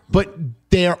are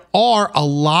a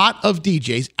lot of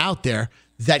DJs out there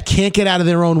that can't get out of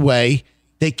their own way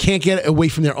they can't get away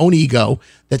from their own ego,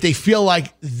 that they feel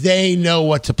like they know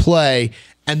what to play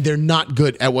and they're not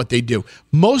good at what they do.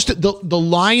 The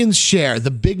lion's share,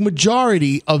 the big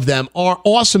majority of them are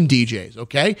awesome DJs,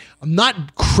 okay? I'm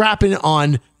not crapping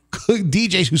on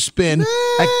DJs who spin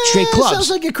at straight clubs. Sounds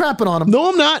like you're crapping on them. No,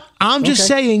 I'm not. I'm just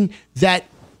saying that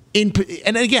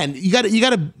and again, you got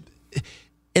to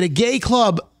in a gay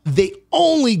club, they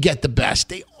only get the best.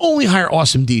 They only hire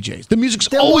awesome DJs. The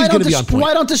music's always going to be on point.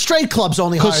 Why don't the straight clubs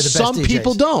only hire the best DJs? Some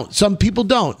people don't. Some people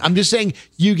don't. I'm just saying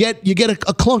you get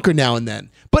a clunker now and then.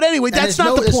 But anyway, that's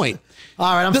not the point.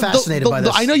 All right, I'm fascinated by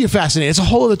this. I know you're fascinated. It's a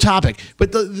whole other topic.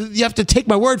 But you have to take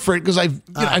my word for it because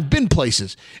I've been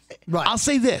places. Right. I'll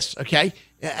say this, okay?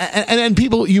 And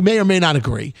people, you may or may not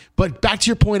agree. But back to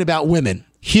your point about women.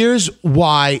 Here's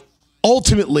why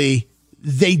ultimately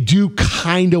they do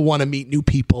kind of want to meet new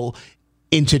people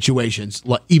in situations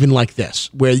even like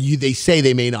this, where they say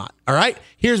they may not. All right?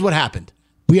 Here's what happened.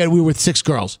 We were with 6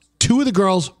 girls. 2 of the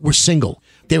girls were single.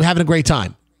 They were having a great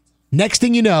time. Next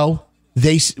thing you know,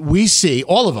 we see,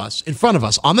 all of us, in front of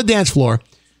us, on the dance floor,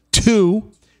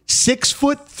 2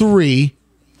 6'3",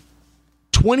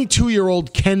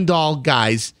 22-year-old Ken doll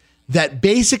guys that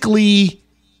basically,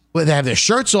 they have their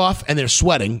shirts off and they're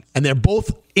sweating, and they're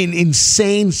both in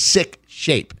insane, sick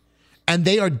shape. And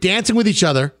they are dancing with each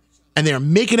other, and they are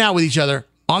making out with each other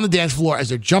on the dance floor as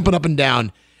they're jumping up and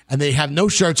down, and they have no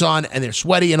shirts on, and they're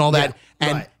sweaty and all that.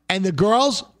 And the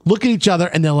girls look at each other,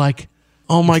 and they're like,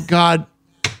 oh, my God,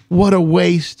 what a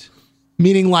waste.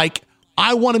 Meaning, like,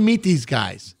 I want to meet these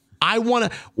guys. I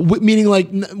want to, meaning, like,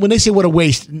 when they say what a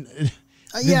waste,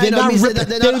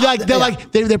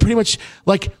 they're pretty much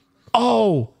like,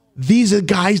 oh, these are the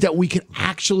guys that we can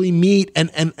actually meet,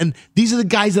 and these are the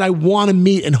guys that I want to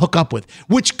meet and hook up with,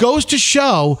 which goes to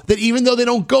show that even though they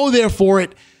don't go there for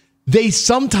it, they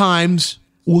sometimes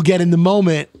will get in the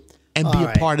moment and be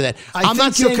a part of that.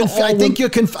 I think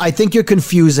you're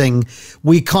confusing.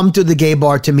 We come to the gay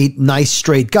bar to meet nice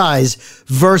straight guys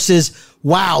versus,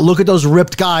 wow, look at those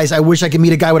ripped guys. I wish I could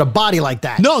meet a guy with a body like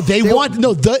that. No,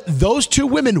 those 2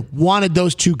 women wanted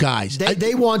those 2 guys.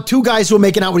 They want 2 guys who are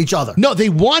making out with each other. No, they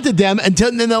wanted them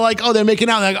until then they're like, oh, they're making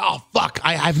out. They're like, oh, fuck,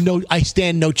 I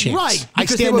stand no chance. Right,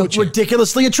 because they were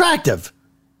ridiculously attractive.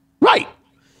 Right.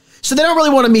 So they don't really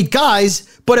want to meet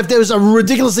guys, but if there was a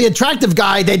ridiculously attractive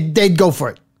guy, they'd go for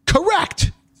it.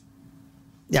 Correct.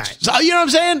 Yeah. So, you know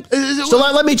what I'm saying? So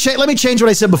let me change what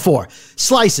I said before.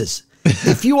 Slices.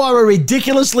 If you are a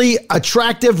ridiculously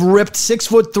attractive, ripped,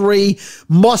 6'3",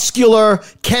 muscular,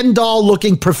 Ken doll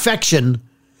looking perfection,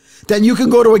 then you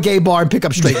can go to a gay bar and pick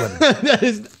up straight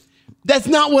women. That's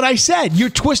not what I said.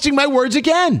 You're twisting my words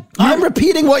again. I'm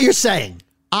repeating what you're saying.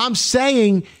 I'm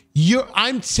saying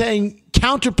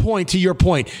counterpoint to your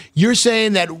point. You're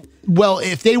saying that, well,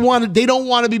 if they don't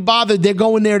want to be bothered, they're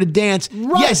going there to dance.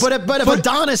 Right, yes, but if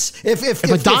Adonis, if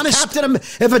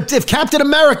Captain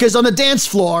America's on the dance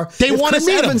floor, they want to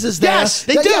meet Evans him. Is there, yes,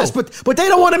 they do. Yes, but they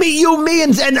don't want to meet you, me,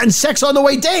 and Sex on the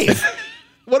Way, Dave.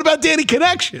 What about Danny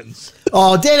Connections?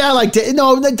 Oh, Danny, I like Danny.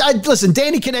 No, listen,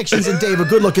 Danny Connections and Dave are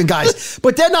good-looking guys,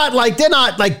 but they're not like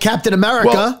Captain America.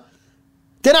 Well,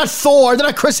 they're not Thor. They're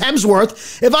not Chris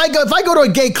Hemsworth. If I go to a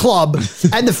gay club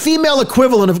and the female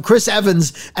equivalent of Chris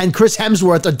Evans and Chris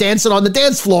Hemsworth are dancing on the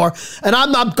dance floor, and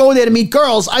I'm not going there to meet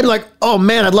girls, I'd be like, oh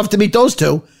man, I'd love to meet those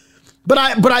 2. But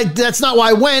I that's not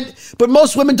why I went. But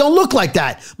most women don't look like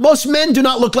that. Most men do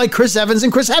not look like Chris Evans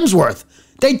and Chris Hemsworth.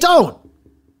 They don't.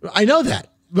 I know that.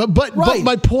 But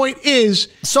my point is,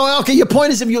 so okay. Your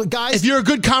point is, if you're a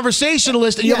good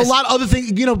conversationalist and you have a lot of other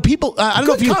things, people. I don't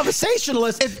know if you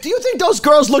conversationalist. Do you think those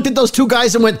girls looked at those 2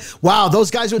 guys and went, "Wow,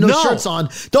 those guys with no shirts on.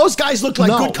 Those guys look like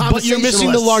good conversationalists." But you're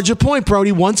missing the larger point,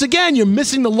 Brody. Once again, you're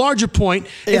missing the larger point.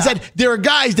 Is that there are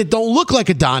guys that don't look like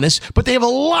Adonis, but they have a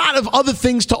lot of other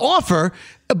things to offer.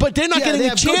 But they're not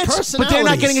getting a chance. But they're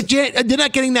not getting they're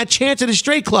not getting that chance at a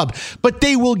straight club. But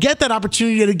they will get that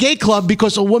opportunity at a gay club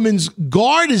because a woman's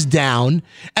guard is down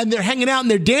and they're hanging out and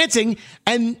they're dancing,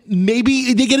 and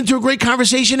maybe they get into a great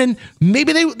conversation and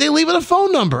maybe they leave it a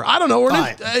phone number. I don't know.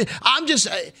 I'm just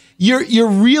you're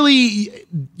really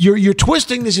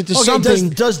twisting this into something.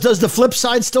 Does the flip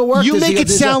side still work? You make it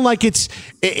sound like it's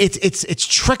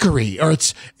trickery or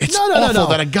it's awful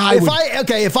that a guy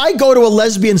if I go to a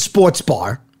lesbian sports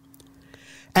bar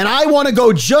and I want to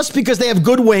go just because they have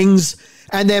good wings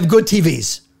and they have good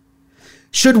TVs,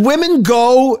 should straight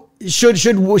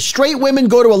women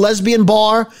go to a lesbian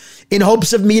bar in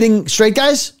hopes of meeting straight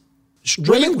guys?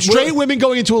 Straight women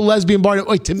going into a lesbian bar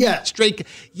to meet straight.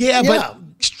 Yeah, but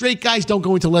straight guys don't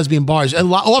go into lesbian bars.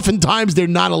 And oftentimes they're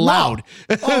not allowed.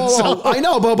 No. So, I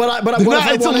know, but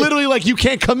it's literally like, you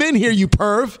can't come in here, you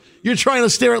perv. You're trying to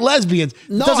stare at lesbians.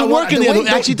 No, it doesn't work in the other way.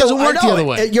 Actually, it doesn't work the other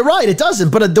way. You're right, it doesn't.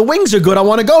 But the wings are good. I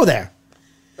want to go there.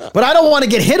 But I don't want to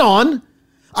get hit on.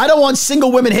 I don't want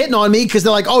single women hitting on me because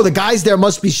they're like, oh, the guys there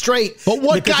must be straight. But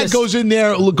what guy goes in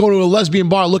there, go to a lesbian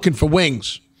bar looking for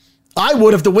wings? I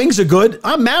would if the wings are good.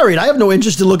 I'm married. I have no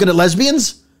interest in looking at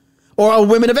lesbians or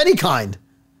women of any kind.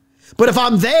 But if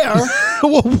I'm there,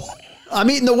 I'm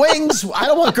eating the wings. I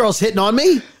don't want girls hitting on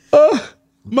me.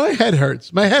 My head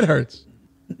hurts.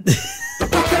 The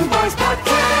Brooklyn Boys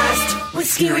Podcast with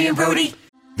Scary and Brody.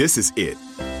 This is it.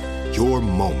 Your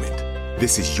moment.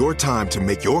 This is your time to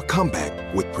make your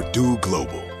comeback with Purdue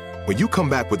Global. When you come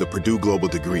back with a Purdue Global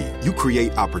degree, you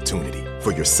create opportunity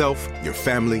for yourself, your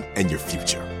family, and your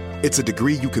future. It's a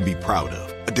degree you can be proud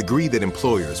of, a degree that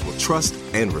employers will trust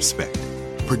and respect.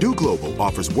 Purdue Global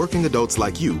offers working adults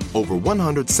like you over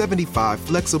 175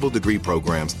 flexible degree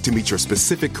programs to meet your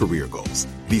specific career goals.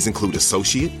 These include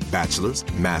associate, bachelor's,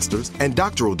 master's, and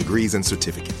doctoral degrees and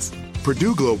certificates.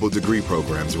 Purdue Global degree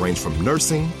programs range from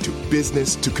nursing to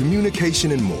business to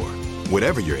communication and more.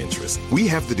 Whatever your interest, we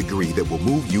have the degree that will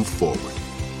move you forward.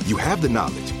 You have the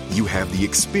knowledge, you have the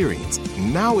experience.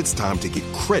 Now it's time to get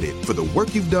credit for the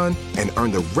work you've done and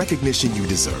earn the recognition you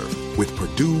deserve with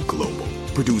Purdue Global,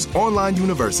 Purdue's online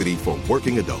university for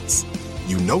working adults.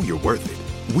 You know you're worth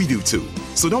it. We do too.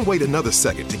 So don't wait another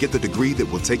second to get the degree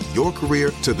that will take your career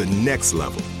to the next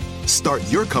level. Start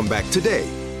your comeback today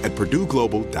at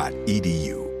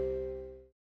purdueglobal.edu.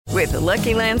 With the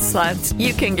Lucky Land Slots,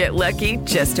 you can get lucky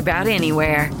just about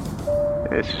anywhere.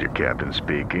 This is your captain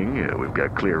speaking. We've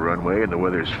got clear runway and the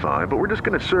weather's fine, but we're just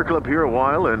going to circle up here a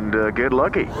while and get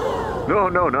lucky.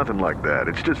 No, nothing like that.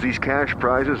 It's just these cash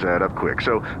prizes add up quick.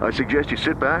 So I suggest you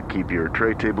sit back, keep your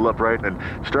tray table upright, and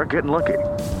start getting lucky.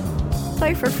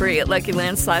 Play for free at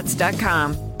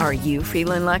LuckyLandSlots.com. Are you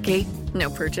feeling lucky? No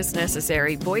purchase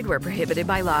necessary. Void where prohibited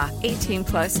by law.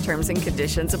 18+ terms and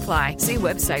conditions apply. See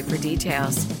website for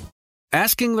details.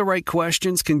 Asking the right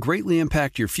questions can greatly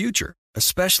impact your future,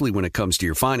 especially when it comes to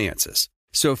your finances.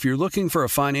 So if you're looking for a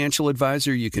financial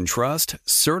advisor you can trust,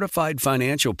 certified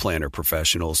financial planner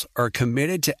professionals are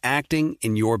committed to acting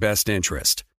in your best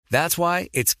interest. That's why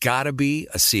it's got to be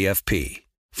a CFP.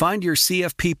 Find your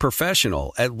CFP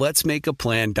professional at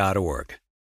letsmakeaplan.org.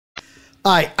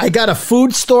 All right, I got a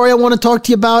food story I want to talk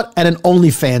to you about and an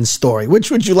OnlyFans story. Which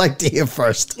would you like to hear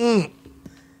first?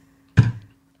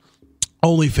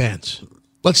 OnlyFans.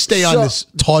 Let's stay on this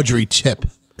tawdry tip.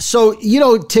 So,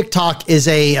 TikTok is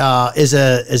it's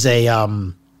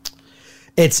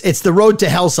the road to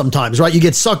hell sometimes, right? You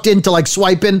get sucked into like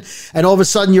swiping and all of a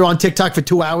sudden you're on TikTok for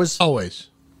 2 hours. Always.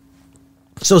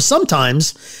 So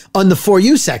sometimes on the For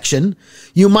You section,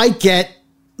 you might get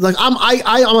like I'm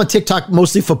on TikTok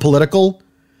mostly for political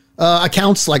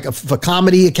accounts, like for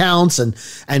comedy accounts and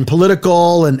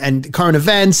political and current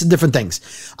events and different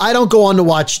things. I don't go on to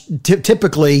watch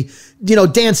typically,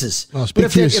 dances. Well,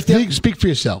 speak for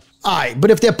yourself. All right,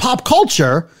 but if they're pop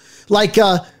culture, like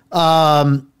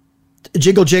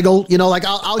jiggle jiggle, like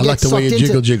I'll get like the way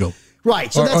you jiggle.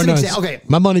 Right, so that's an example. Okay,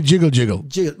 my money jiggle.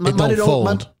 My money don't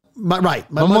fold. My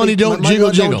money don't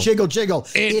jiggle.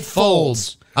 It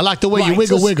folds. I like the way you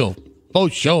wiggle. Oh,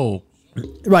 show.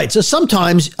 Right. So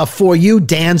sometimes a For You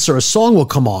dance or a song will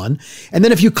come on. And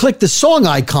then if you click the song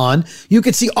icon, you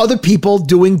can see other people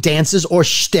doing dances or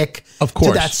shtick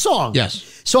to that song.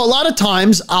 Yes. So a lot of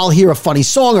times I'll hear a funny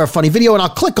song or a funny video and I'll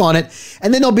click on it.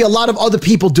 And then there'll be a lot of other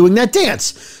people doing that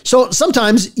dance. So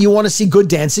sometimes you want to see good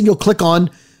dancing. You'll click on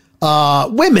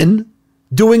women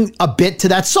doing a bit to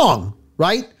that song.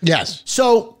 Right? Yes.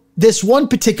 So this one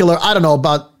particular, I don't know,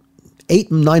 about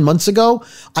 8-9 months ago,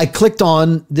 I clicked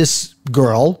on this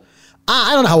girl.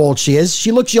 I don't know how old she is.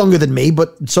 She looks younger than me,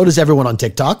 but so does everyone on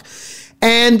TikTok.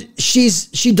 And she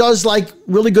does like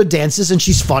really good dances and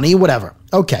she's funny, whatever.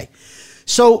 Okay.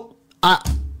 So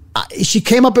she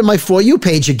came up in my For You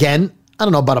page again, I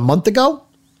don't know, about a month ago.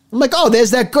 I'm like, oh,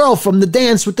 there's that girl from the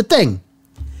dance with the thing.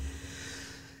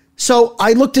 So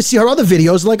I looked to see her other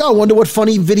videos, like, oh, I wonder what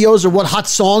funny videos or what hot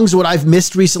songs, what I've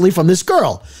missed recently from this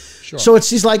girl. Sure. So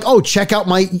she's like, oh, check out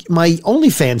my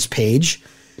OnlyFans page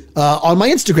on my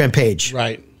Instagram page.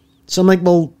 Right. So I'm like,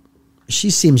 well,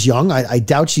 she seems young. I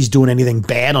doubt she's doing anything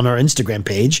bad on her Instagram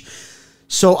page.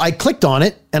 So I clicked on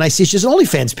it and I see she's an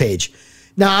OnlyFans page.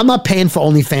 Now, I'm not paying for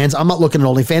OnlyFans. I'm not looking at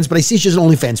OnlyFans, but I see she's an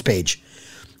OnlyFans page.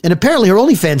 And apparently her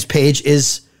OnlyFans page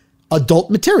is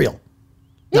adult material.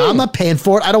 Now, I'm not paying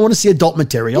for it. I don't want to see adult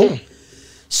material.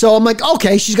 So I'm like,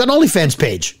 okay, she's got an OnlyFans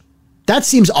page. That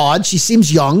seems odd. She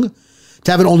seems young.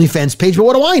 to have an OnlyFans page, but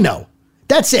what do I know?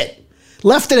 That's it.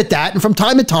 Left it at that. And from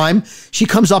time to time, she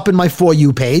comes up in my For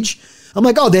You page. I'm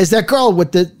like, oh, there's that girl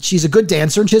she's a good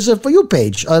dancer and she has a For You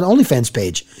page, an OnlyFans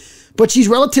page. But she's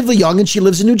relatively young and she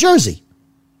lives in New Jersey.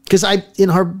 Because in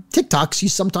her TikTok, she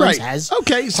sometimes has.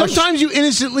 Okay, sometimes you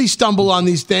innocently stumble on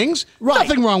these things. Right.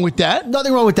 Nothing wrong with that.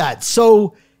 Nothing wrong with that.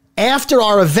 So after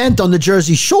our event on the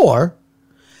Jersey Shore,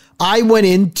 I went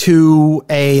into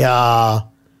a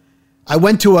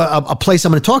place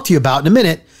I'm going to talk to you about in a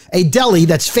minute, a deli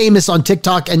that's famous on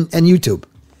TikTok and YouTube.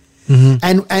 Mm-hmm.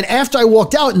 And after I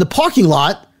walked out in the parking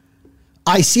lot,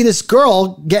 I see this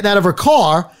girl getting out of her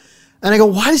car, and I go,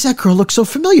 why does that girl look so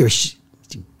familiar? She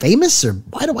famous, or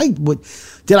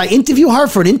did I interview her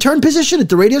for an intern position at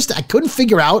the radio station? I couldn't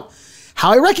figure out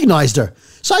how I recognized her.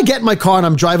 So I get in my car and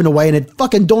I'm driving away, and it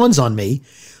fucking dawns on me.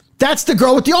 That's the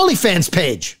girl with the OnlyFans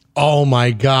page. Oh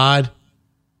my God.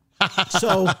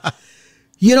 So,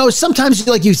 sometimes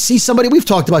you see somebody, we've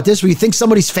talked about this, where you think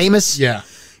somebody's famous. Yeah.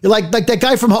 You're like that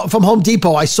guy from Home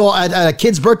Depot I saw at a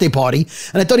kid's birthday party,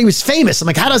 and I thought he was famous. I'm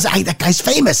like, that guy's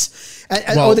famous?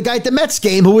 Or the guy at the Mets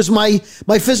game who was my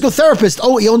physical therapist.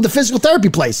 Oh, he owned the physical therapy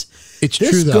place. It's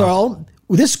true, though.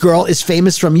 This girl is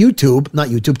famous from TikTok,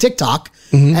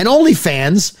 mm-hmm. and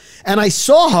OnlyFans. And I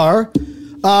saw her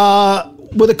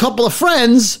with a couple of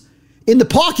friends in the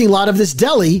parking lot of this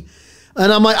deli. And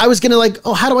I'm like, I was going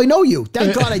to how do I know you?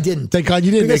 Thank God I didn't. Thank God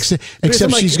you didn't,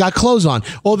 except she's got clothes on.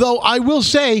 Although I will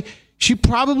say, she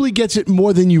probably gets it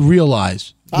more than you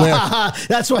realize.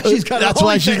 That's why she's got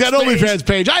OnlyFans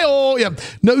page.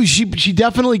 No, she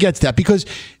definitely gets that because,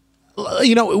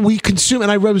 we consume,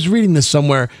 and I was reading this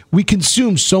somewhere, we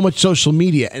consume so much social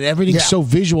media and everything's so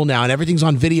visual now and everything's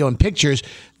on video and pictures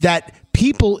that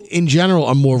people in general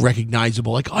are more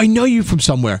recognizable. Like, I know you from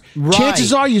somewhere. Right.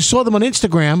 Chances are you saw them on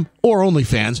Instagram or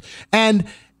OnlyFans. And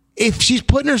if she's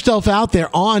putting herself out there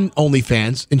on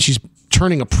OnlyFans and she's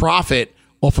turning a profit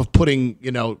off of putting,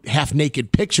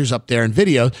 half-naked pictures up there and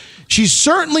videos, she's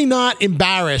certainly not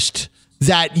embarrassed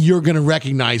that you're going to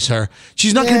recognize her.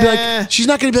 She's not going to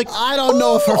be like, I don't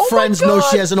know if her friends know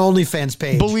she has an OnlyFans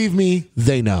page. Believe me,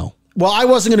 they know. Well, I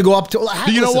wasn't going to go up to...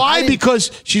 Do you know why?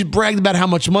 Because she's bragged about how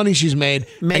much money she's made.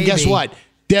 Maybe. And guess what?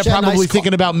 They're probably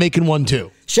thinking about making one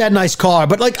too. She had a nice car.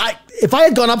 But if I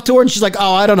had gone up to her and she's like,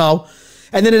 oh, I don't know.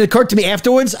 And then it occurred to me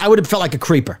afterwards, I would have felt like a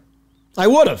creeper. I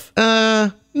would have.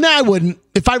 No, I wouldn't.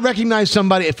 If I recognized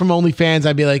somebody from OnlyFans,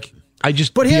 I'd be like...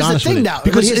 But here's the thing now.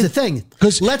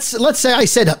 Because let's say I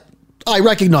said I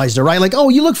recognized her, right? Like, oh,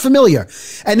 you look familiar,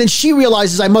 and then she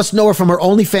realizes I must know her from her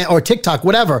OnlyFans or TikTok,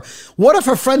 whatever. What if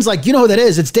her friend's like, you know who that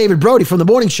is? It's David Brody from the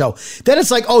morning show. Then it's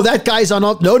like, oh, that guy's on.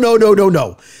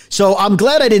 No. So I'm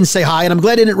glad I didn't say hi, and I'm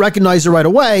glad I didn't recognize her right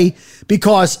away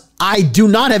because I do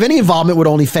not have any involvement with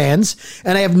OnlyFans,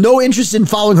 and I have no interest in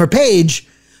following her page,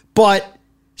 but.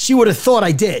 She would have thought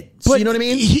I did. So, you know what I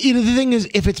mean? The thing is,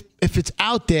 if it's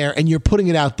out there and you're putting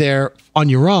it out there on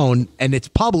your own and it's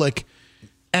public,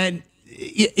 and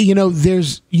you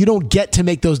don't get to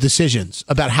make those decisions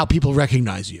about how people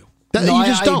recognize you. I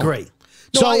agree.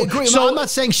 I agree. So I'm not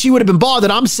saying she would have been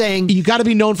bothered. I'm saying you got to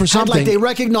be known for something. Like they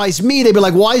recognize me, they'd be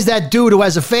like, "Why is that dude who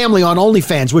has a family on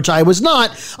OnlyFans?" Which I was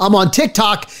not. I'm on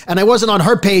TikTok, and I wasn't on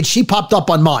her page. She popped up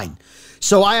on mine.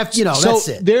 So I have, that's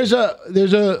it. There's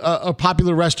a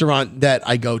popular restaurant that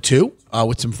I go to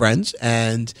with some friends,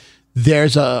 and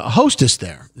there's a hostess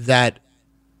there that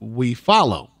we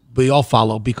follow. We all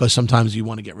follow because sometimes you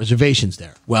want to get reservations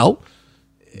there. Well,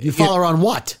 you follow her on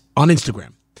what? On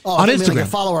Instagram. Oh, on Instagram. Like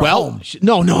follow her on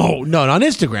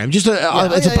Instagram. Just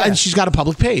and she's got a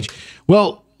public page.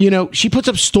 Well, she puts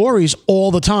up stories all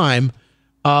the time.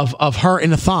 Of her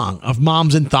in a thong, of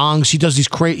moms in thongs. She does these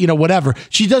crazy, whatever.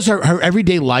 She does her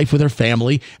everyday life with her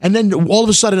family. And then all of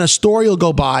a sudden a story will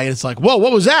go by and it's like, whoa,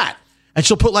 what was that? And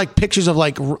she'll put pictures of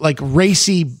like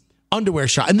racy underwear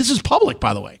shot. And this is public,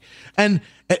 by the way. And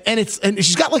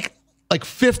she's got like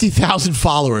 50,000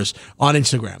 followers on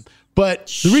Instagram. But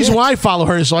the reason why I follow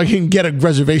her is so I can get a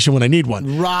reservation when I need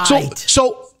one. Right.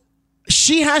 So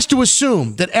she has to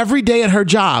assume that every day at her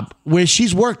job where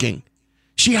she's working,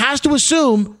 she has to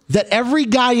assume that every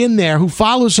guy in there who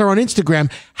follows her on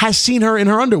Instagram has seen her in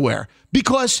her underwear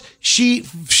because she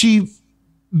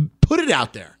put it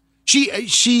out there.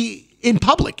 She in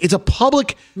public. It's a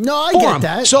public forum. Get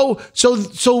that.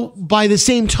 So by the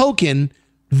same token,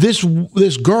 this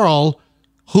girl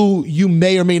who you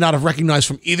may or may not have recognized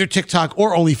from either TikTok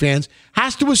or OnlyFans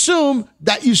has to assume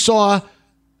that you saw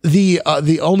the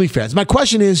OnlyFans. My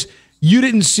question is, you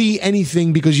didn't see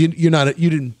anything because you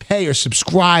didn't pay or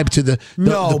subscribe to the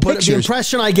pictures. But the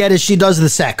impression I get is she does the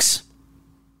sex.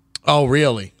 Oh,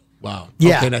 really? Wow.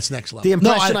 Yeah. Okay, that's next level. The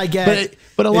impression I get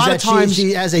but a is lot that of times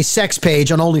she has a sex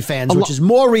page on OnlyFans, which is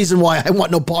more reason why I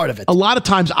want no part of it. A lot of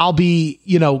times I'll be,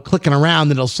 clicking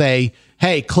around and it'll say,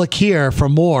 hey, click here for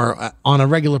more on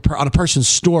a person's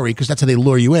story, because that's how they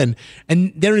lure you in.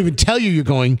 And they don't even tell you you're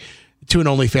going to an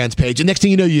OnlyFans page. And next thing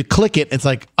you know, you click it, it's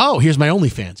like, oh, here's my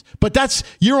OnlyFans. But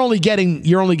you're only getting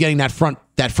that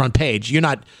front page. You're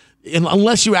not,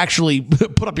 unless you actually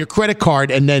put up your credit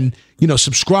card and then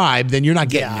subscribe, then you're not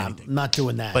getting anything. I'm not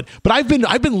doing that. But I've been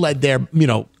led there,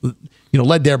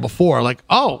 led there before. Like,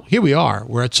 oh, here we are.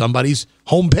 We're at somebody's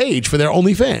homepage for their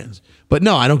OnlyFans. But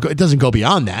no, it doesn't go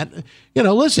beyond that.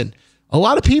 Listen, a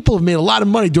lot of people have made a lot of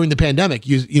money during the pandemic.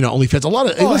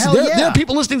 OnlyFans. There are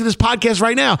people listening to this podcast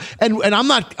right now, and I'm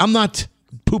not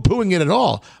poo-pooing it at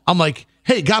all. I'm like,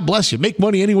 hey, God bless you. Make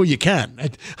money any way you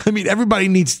can. I mean, everybody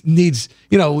needs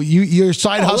your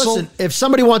side hustle. Listen, if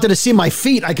somebody wanted to see my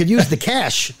feet, I could use the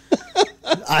cash.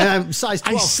 I'm size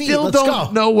 12 feet. I still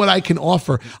don't know what I can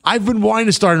offer. I've been wanting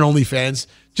to start an OnlyFans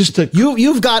just to.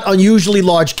 You've got unusually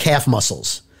large calf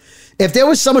muscles. If there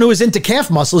was someone who was into calf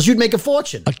muscles, you'd make a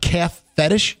fortune. A calf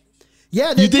fetish?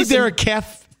 Yeah. You think there are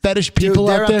calf fetish people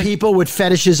out there? There are people with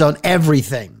fetishes on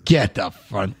everything. Get the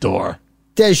front door.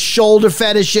 There's shoulder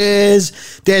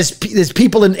fetishes. There's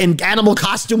people in animal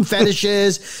costume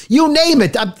fetishes. You name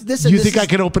it. You think I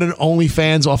can open an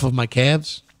OnlyFans off of my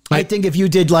calves? I think if you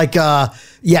did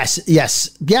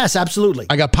yes, absolutely.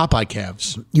 I got Popeye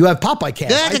calves. You have Popeye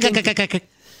calves.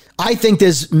 I think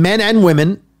there's men and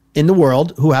women in the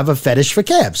world who have a fetish for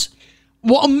calves.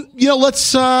 Well, let's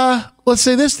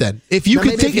say this then. If you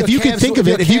could think of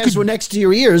it, if you were next to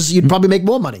your ears, you'd probably make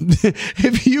more money.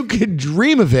 If you could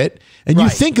dream of it and you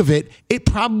think of it, it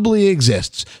probably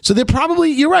exists. So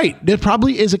you're right. There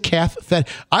probably is a calf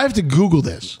fetish. I have to Google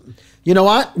this. You know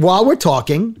what? While we're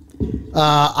talking,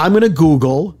 I'm going to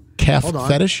Google calf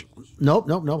fetish. Nope.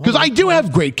 Because I do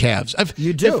have great calves.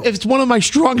 You do. It's one of my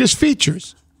strongest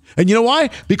features. And you know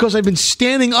why? Because I've been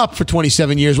standing up for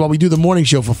 27 years while we do the morning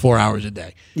show for 4 hours a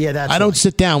day. Yeah, I don't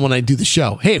sit down when I do the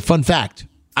show. Hey, fun fact.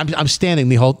 I'm standing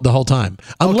the whole time.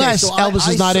 Unless Elvis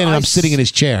is not in and I'm sitting in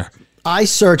his chair. I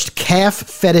searched calf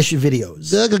fetish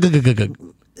videos.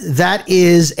 That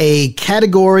is a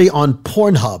category on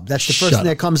Pornhub. That's the first thing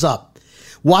that comes up.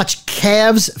 Watch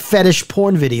calves fetish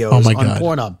porn videos on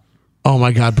Pornhub. Oh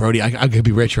my God, Brody. I could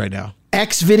be rich right now.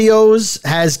 X videos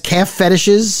has calf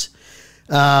fetishes.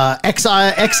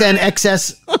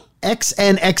 XNXS.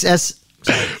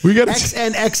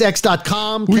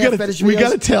 XNXX.com. We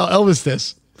got to tell Elvis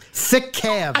this. Thick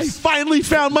calves. I finally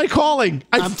found my calling.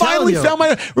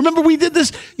 Remember we did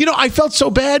this. I felt so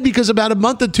bad because about a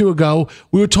month or two ago,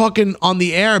 we were talking on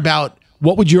the air about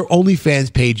what would your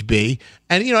OnlyFans page be?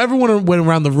 And, everyone went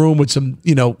around the room with some,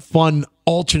 fun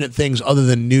alternate things other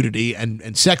than nudity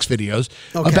and sex videos.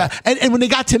 Okay. And when they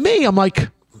got to me, I'm like,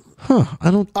 I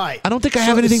don't think I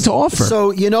have anything to offer.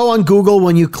 So, on Google,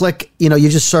 when you click, you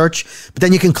just search, but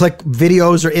then you can click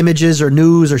videos or images or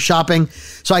news or shopping.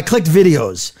 So I clicked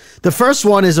videos. The first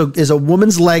one is a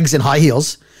woman's legs in high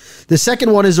heels. The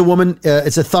second one is a woman.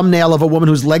 It's a thumbnail of a woman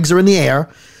whose legs are in the air.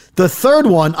 The third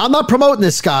one, I'm not promoting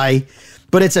this guy,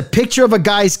 but it's a picture of a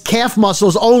guy's calf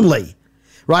muscles only.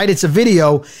 Right? It's a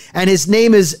video, and his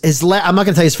name is I'm not going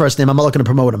to tell you his first name. I'm not looking to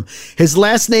promote him. His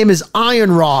last name is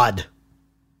Iron Rod.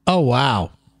 Oh,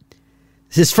 wow.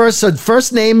 His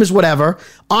first name is whatever.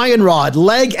 Iron Rod,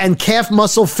 leg and calf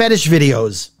muscle fetish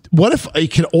videos. What if I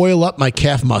could oil up my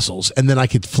calf muscles and then I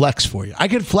could flex for you? I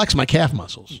could flex my calf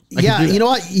muscles. You know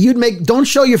what? Don't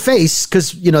show your face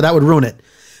because, that would ruin it.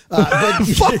 But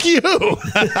fuck you.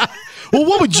 Well,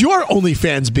 what would your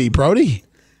OnlyFans be, Brody?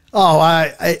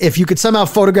 Oh, if you could somehow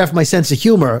photograph my sense of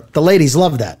humor, the ladies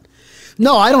love that.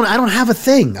 No, I don't have a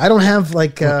thing. I don't have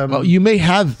well, you may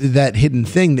have that hidden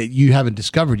thing that you haven't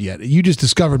discovered yet. You just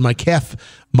discovered my calf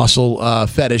muscle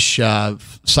fetish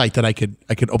site that I could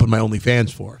open my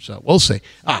OnlyFans for. So we'll see.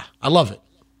 I love it.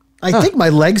 I think my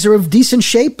legs are of decent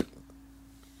shape.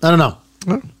 I don't know.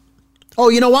 Huh? Oh,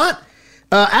 you know what?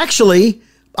 Actually,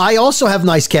 I also have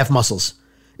nice calf muscles.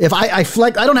 If I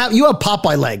flex, you have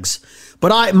Popeye legs,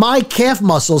 but my calf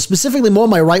muscles, specifically more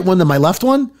my right one than my left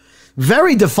one,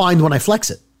 very defined when I flex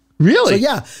it. Really? So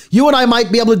yeah, you and I might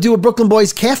be able to do a Brooklyn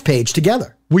Boys calf page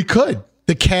together. We could.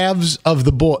 The calves of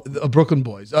Brooklyn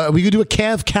Boys. We could do a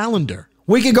calf calendar.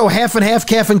 We could go half and half,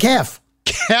 calf and calf.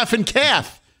 Calf and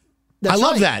calf. I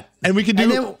love that. And we could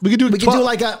do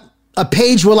like a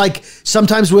page where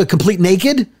sometimes we're complete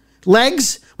naked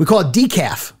legs. We call it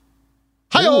decaf.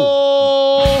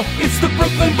 Hi-oh! It's the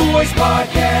Brooklyn Boys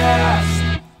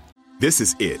Podcast. This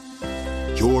is it.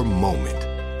 Your moment.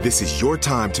 This is your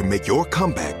time to make your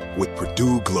comeback with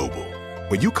Purdue Global.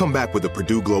 When you come back with a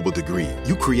Purdue Global degree,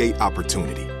 you create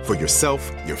opportunity for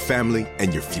yourself, your family,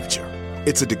 and your future.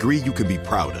 It's a degree you can be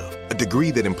proud of, a degree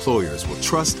that employers will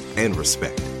trust and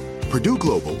respect. Purdue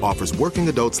Global offers working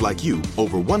adults like you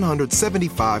over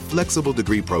 175 flexible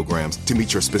degree programs to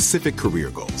meet your specific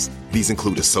career goals. These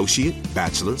include associate,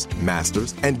 bachelor's,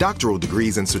 master's, and doctoral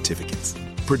degrees and certificates.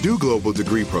 Purdue Global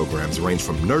degree programs range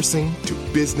from nursing to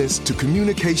business to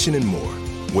communication and more.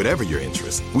 Whatever your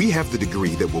interest, we have the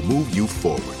degree that will move you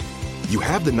forward. You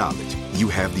have the knowledge, you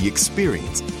have the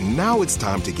experience. Now it's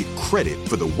time to get credit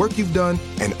for the work you've done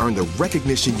and earn the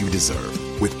recognition you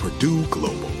deserve with Purdue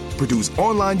Global, Purdue's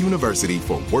online university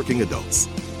for working adults.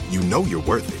 You know you're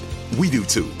worth it. We do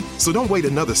too. So don't wait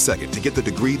another second to get the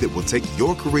degree that will take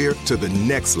your career to the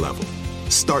next level.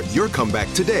 Start your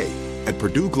comeback today at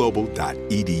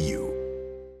purdueglobal.edu.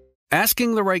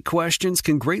 Asking the right questions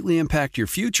can greatly impact your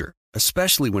future,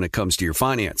 especially when it comes to your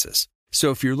finances.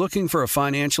 So if you're looking for a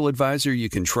financial advisor you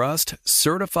can trust,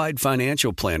 certified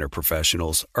financial planner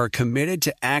professionals are committed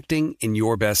to acting in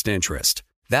your best interest.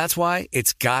 That's why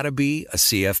it's got to be a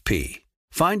CFP.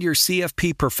 Find your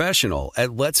CFP professional at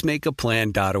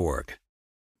letsmakeaplan.org.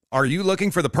 Are you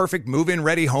looking for the perfect move-in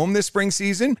ready home this spring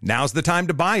season? Now's the time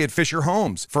to buy at Fisher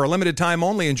Homes. For a limited time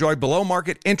only, enjoy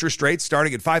below-market interest rates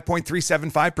starting at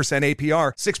 5.375%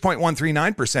 APR,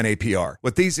 6.139% APR.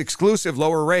 With these exclusive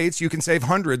lower rates, you can save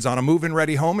hundreds on a move-in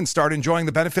ready home and start enjoying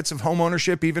the benefits of home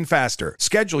ownership even faster.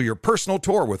 Schedule your personal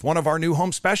tour with one of our new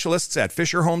home specialists at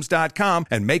FisherHomes.com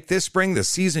and make this spring the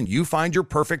season you find your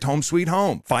perfect home sweet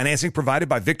home. Financing provided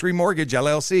by Victory Mortgage,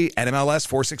 LLC, NMLS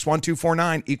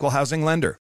 461249, Equal Housing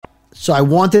Lender. So I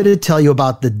wanted to tell you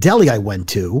about the deli I went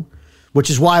to, which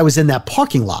is why I was in that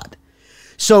parking lot.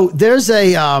 So there's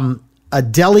a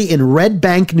deli in Red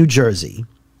Bank, New Jersey,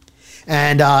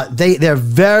 and they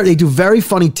do very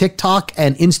funny TikTok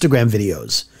and Instagram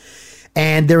videos.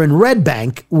 And they're in Red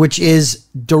Bank, which is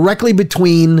directly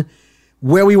between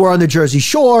where we were on the Jersey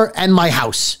Shore and my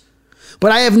house.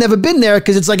 But I have never been there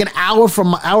because it's like an hour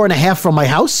and a half from my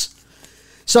house.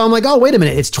 So I'm like, oh, wait a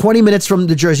minute. It's 20 minutes from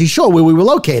the Jersey Shore where we were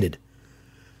located.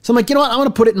 So I'm like, you know what? I'm going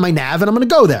to put it in my nav and I'm going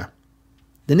to go there.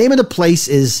 The name of the place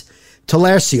is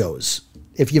Talercio's.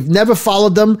 If you've never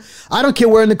followed them, I don't care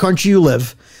where in the country you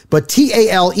live, but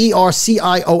Talercios,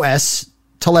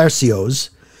 Talercio's,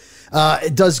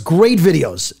 it does great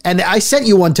videos. And I sent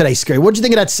you one today, Scary. What'd you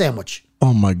think of that sandwich?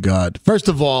 Oh, my God. First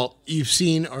of all, you've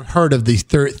seen or heard of the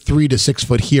 3 to 6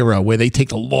 foot hero where they take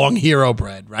the long hero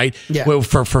bread, right? Yeah. Well,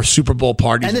 for Super Bowl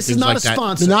parties and this things is not like a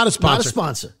sponsor. Not a sponsor. Not a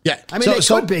sponsor. Yeah. I mean, they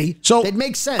could be. So it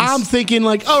makes sense. I'm thinking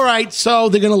like, all right, so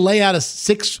they're going to lay out a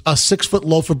 6 foot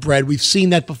loaf of bread. We've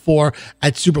seen that before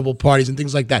at Super Bowl parties and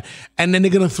things like that. And then they're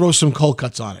going to throw some cold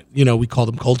cuts on it. You know, we call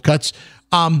them cold cuts.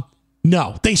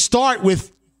 No, they start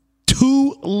with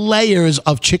 2 layers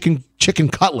of chicken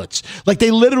cutlets. Like they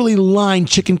literally line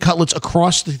chicken cutlets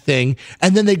across the thing,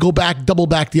 and then they go back, double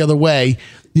back the other way.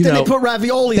 Then they put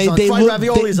raviolis on, fried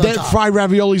raviolis on top. Fried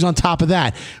raviolis on top of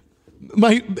that.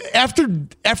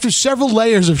 After several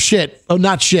layers of shit,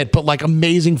 not shit, but like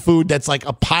amazing food that's like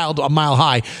a mile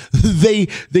high, they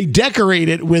decorate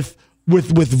it with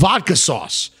vodka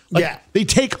sauce. Like, yeah, they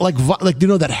take like you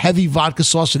know that heavy vodka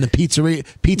sauce in the pizza. Right.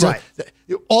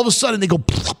 All of a sudden they go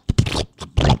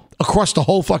across the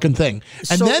whole fucking thing,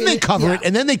 and so then they cover it,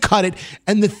 and then they cut it,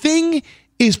 and the thing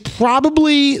is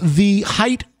probably the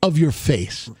height of your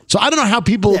face. So I don't know how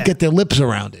people get their lips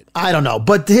around it. I don't know,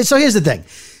 but so here's the thing.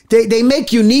 They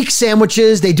make unique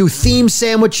sandwiches. They do themed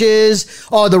sandwiches.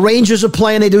 Oh, the Rangers are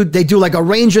playing. They do like a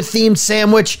Ranger themed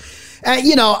sandwich.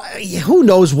 You know, who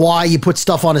knows why you put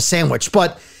stuff on a sandwich,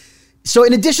 but. So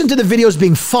in addition to the videos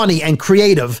being funny and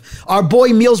creative, our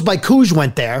boy Meals by Cooge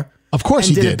went there. Of course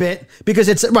he did. A bit because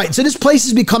it's right. So this place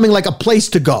is becoming like a place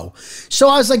to go. So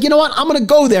I was like, you know what? I'm going to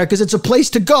go there because it's a place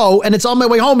to go and it's on my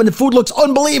way home and the food looks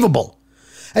unbelievable.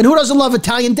 And who doesn't love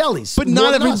Italian delis? But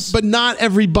not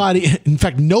everybody. In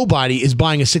fact, nobody is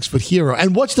buying a 6 foot hero.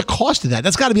 And what's the cost of that?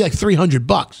 That's got to be like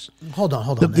 $300. Hold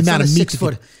on. The amount of meat. 6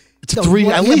 foot. It's at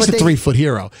least a 3 foot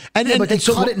hero. But they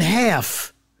cut it in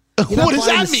half. What does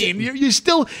that mean?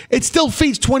 It still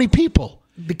feeds 20 people.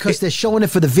 Because they're showing it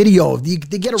for the video. They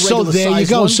get a regular size one. So there you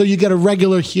go. So you get a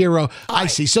regular hero. I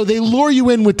see. So they lure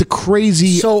you in with the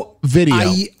crazy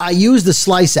video. I use the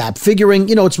Slice app, figuring,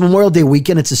 you know, it's Memorial Day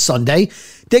weekend. It's a Sunday.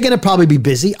 They're going to probably be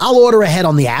busy. I'll order ahead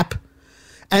on the app.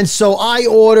 And so I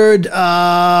ordered, what'd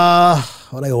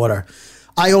I order?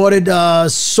 I ordered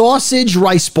sausage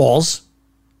rice balls.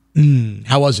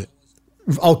 How was it?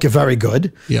 Okay, very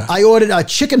good. Yeah. I ordered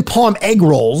chicken parm egg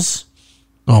rolls.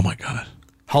 Oh, my God.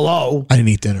 Hello. I didn't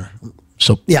eat dinner.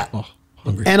 So yeah,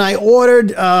 hungry. And I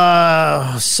ordered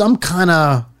some kind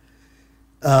of.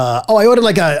 I ordered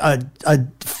like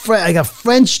a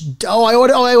French. I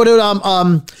ordered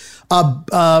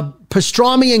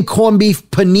pastrami and corned beef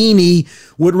panini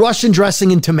with Russian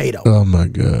dressing and tomato. Oh my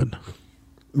God.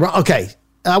 Okay.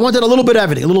 I wanted a little bit of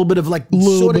everything, a little bit of like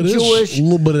sort of Jewish, a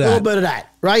little bit of that,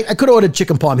 right? I could have ordered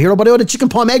chicken parm hero, but I ordered chicken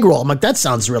parm egg roll. I'm like, that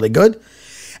sounds really good.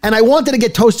 And I wanted to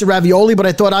get toasted ravioli, but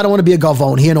I thought I don't want to be a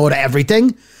gavone here and order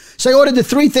everything. So I ordered the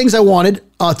 3 things I wanted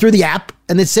through the app,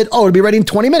 and it said, it'll be ready in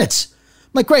 20 minutes. I'm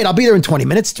like, great, I'll be there in 20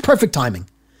 minutes. It's perfect timing.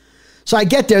 So I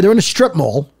get there, they're in a strip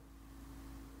mall,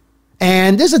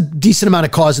 and there's a decent amount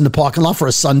of cars in the parking lot for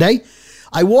a Sunday.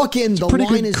 I walk in, the pretty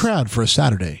line good is crowd for a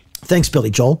Saturday. Thanks, Billy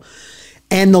Joel.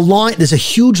 And the line, there's a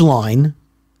huge line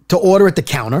to order at the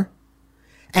counter.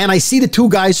 And I see the 2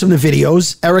 guys from the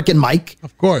videos, Eric and Mike.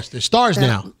 Of course, they're stars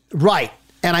now. Right.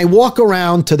 And I walk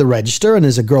around to the register, and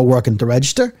there's a girl working at the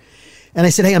register. And I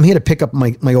said, hey, I'm here to pick up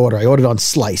my order. I ordered on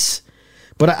Slice.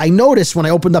 But I noticed when I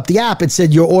opened up the app, it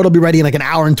said your order will be ready in like an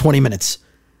hour and 20 minutes.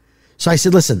 So I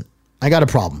said, listen, I got a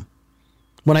problem.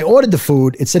 When I ordered the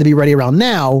food, it said to be ready around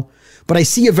now, but I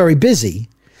see you're very busy.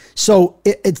 So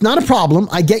it's not a problem.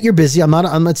 I get you're busy. I'm not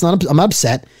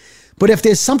upset. But if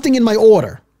there's something in my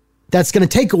order that's going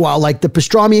to take a while, like the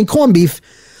pastrami and corned beef,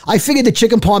 I figured the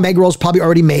chicken parm egg roll is probably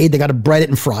already made. They got to bread it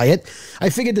and fry it. I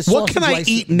figured the what can I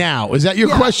eat now? Is that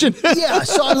your question? Yeah.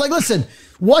 So I'm like, listen,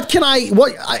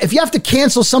 if you have to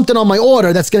cancel something on my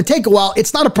order that's going to take a while,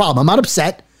 it's not a problem. I'm not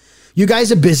upset. You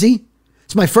guys are busy.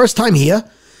 It's my first time here.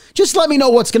 Just let me know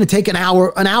what's going to take an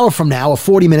hour from now, or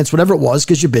 40 minutes, whatever it was,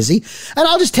 because you're busy, and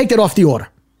I'll just take that off the order.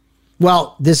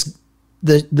 Well,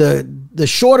 the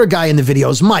shorter guy in the video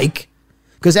is Mike,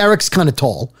 because Eric's kind of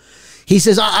tall. He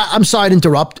says, I'm sorry to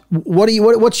interrupt.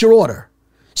 What's your order?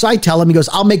 So I tell him, he goes,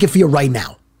 I'll make it for you right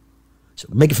now. So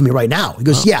make it for me right now. He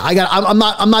goes, yeah, I'm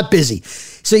not busy.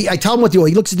 So I tell him what the order.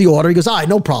 He looks at the order. He goes, all right,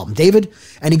 no problem, David.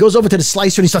 And he goes over to the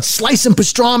slicer and he starts slicing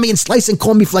pastrami and slicing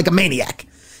corned beef like a maniac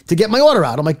to get my order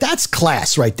out. I'm like, that's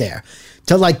class right there.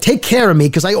 To like take care of me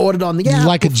because I ordered on the app.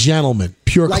 Like a gentleman,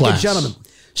 pure class. Like a gentleman.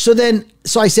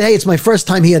 So I said, hey, it's my first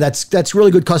time here. That's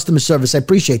really good customer service. I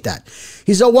appreciate that.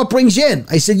 He said, oh, what brings you in?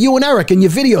 I said, you and Eric and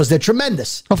your videos, they're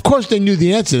tremendous. Of course they knew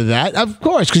the answer to that. Of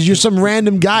course, because you're some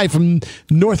random guy from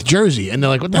North Jersey. And they're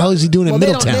like, what the hell is he doing in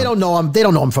Middletown? They don't know him. They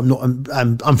don't know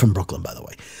I'm from Brooklyn, by the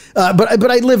way.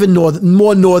 But I live in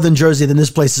more northern Jersey than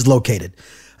this place is located.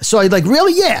 So I like,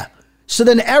 really? Yeah. So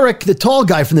then Eric, the tall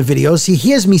guy from the videos, he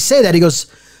hears me say that. He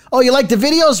goes, oh, you like the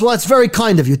videos? Well, that's very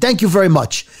kind of you. Thank you very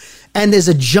much. And there's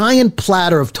a giant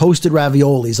platter of toasted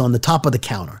raviolis on the top of the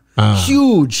counter.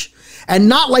 Huge. And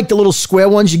not like the little square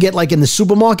ones you get like in the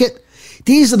supermarket.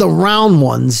 These are the round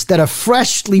ones that are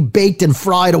freshly baked and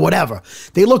fried or whatever.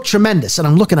 They look tremendous. And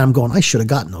I'm looking at them going, I should have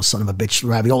gotten those son of a bitch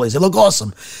raviolis. They look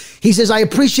awesome. He says, I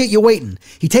appreciate you waiting.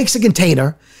 He takes a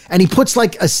container and he puts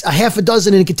like a half a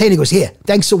dozen in a container. He goes, here,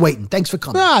 thanks for waiting. Thanks for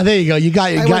coming. There you go. You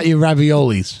got your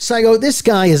raviolis. So I go, this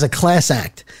guy is a class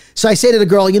act. So I say to the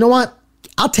girl, you know what?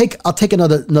 I'll take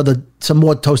some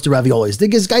more toasted raviolis.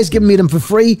 This guy's giving me them for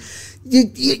free.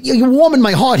 You're warming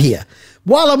my heart here.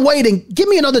 While I'm waiting, give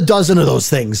me another dozen of those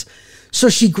things. So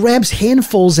she grabs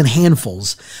handfuls and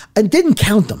handfuls and didn't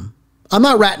count them. I'm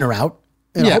not ratting her out.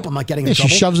 And I hope I'm not getting in trouble.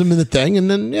 She shoves them in the thing and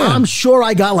then, I'm sure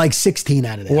I got like 16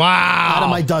 out of there. Wow. Out of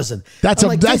my dozen. That's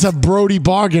a Brody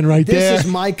bargain right there. This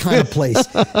is my kind of place.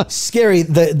 Scary.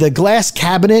 The glass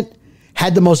cabinet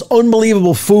had the most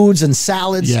unbelievable foods and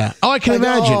salads. Yeah. Oh, I can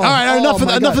imagine. All right, enough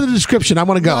of the description. I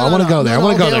want to go. I want to go there. I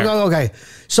want to go there. Okay.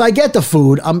 So I get the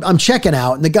food. I'm checking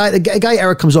out, and the guy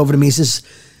Eric comes over to me. He says,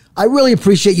 "I really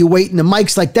appreciate you waiting." And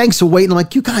Mike's like, "Thanks for waiting." I'm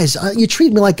like, "You guys, you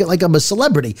treat me like I'm a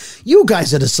celebrity. You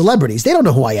guys are the celebrities. They don't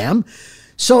know who I am."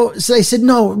 So they said,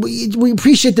 "No, we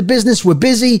appreciate the business. We're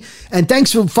busy, and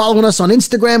thanks for following us on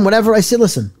Instagram, whatever." I said,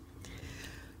 "Listen,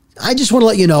 I just want to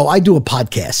let you know I do a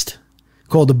podcast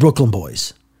called The Brooklyn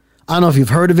Boys. I don't know if you've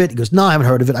heard of it." He goes, "No, I haven't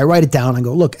heard of it." I write it down. I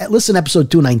go, "Look, listen,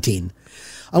 episode 219.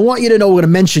 I want you to know we're going to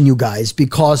mention you guys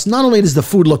because not only does the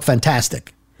food look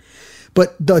fantastic,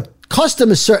 but the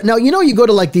customer service. Now, you go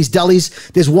to like these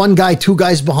delis, there's one guy, two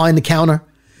guys behind the counter.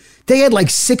 They had like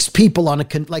 6 people on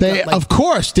of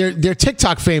course, they're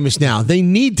TikTok famous now. They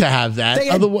need to have that.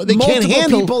 Otherwise, they can't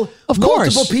handle people. Of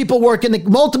course, multiple people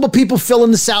working, multiple people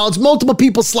filling the salads, multiple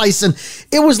people slicing.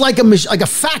 It was like a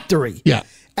factory. Yeah,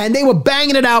 and they were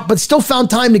banging it out, but still found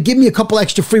time to give me a couple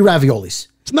extra free raviolis.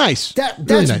 It's nice. That's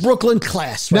really nice. Brooklyn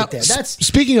class right there.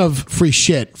 Speaking of free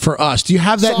shit for us, do you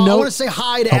have that note? I want to say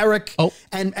hi to Eric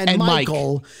and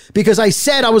Michael because I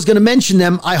said I was going to mention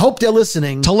them. I hope they're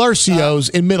listening. Talercio's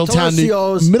in Middletown,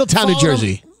 New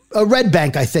Jersey. Red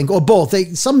Bank, I think, or both.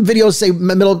 Some videos say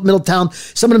Middletown.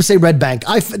 Some of them say Red Bank.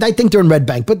 I think they're in Red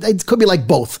Bank, but it could be like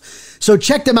both. So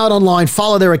check them out online.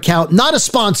 Follow their account. Not a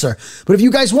sponsor, but if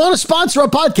you guys want to sponsor a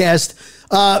podcast,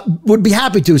 would be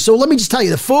happy to. So let me just tell you,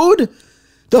 the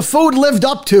food lived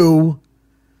up to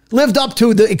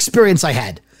the experience I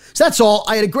had. So that's all.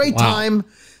 I had a great time.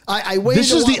 I waited.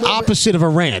 This is the opposite of a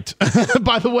rant.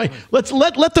 By the way,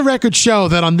 let the record show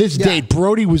that on this date,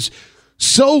 Brody was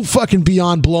so fucking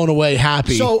beyond blown away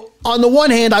happy. So on the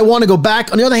one hand, I want to go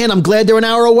back. On the other hand, I'm glad they're an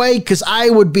hour away because I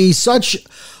would be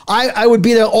I would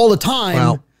be there all the time.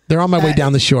 Well, they're on my way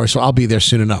down the shore, so I'll be there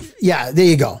soon enough. Yeah, there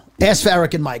you go. Ask for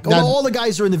Eric and Mike. Now, all the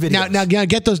guys are in the video. Now,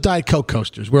 get those Diet Coke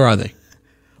coasters. Where are they?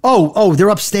 Oh, they're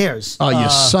upstairs. Oh, you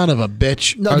son of a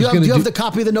bitch. No, do you have the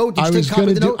copy of the note? Did you take a copy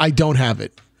of the note? I don't have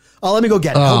it. Oh, let me go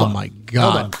get it. Oh, my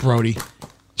God, Brody.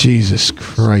 Jesus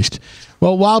Christ.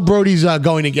 Well, while Brody's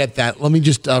going to get that, let me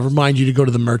just remind you to go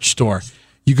to the merch store.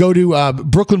 You go to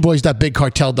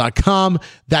brooklynboys.bigcartel.com.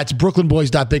 That's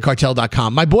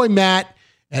brooklynboys.bigcartel.com. My boy Matt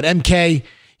at MK,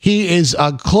 he is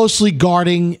closely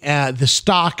guarding the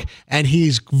stock, and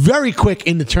he's very quick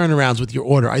in the turnarounds with your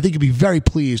order. I think you'll be very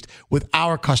pleased with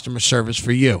our customer service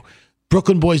for you.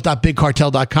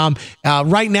 brooklynboys.bigcartel.com.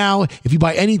 Right now, if you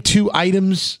buy any 2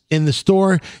 items in the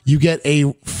store, you get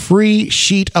a free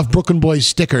sheet of Brooklyn Boys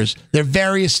stickers. They're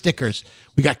various stickers.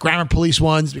 We got Grammar Police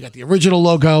ones. We got the original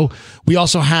logo. We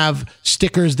also have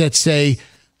stickers that say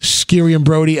Scary and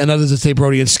Brody and others that say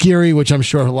Brody and Scary, which I'm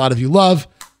sure a lot of you love.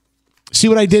 See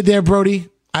what I did there, Brody?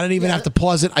 I didn't even have to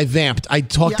pause it. I vamped. I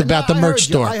talked about the merch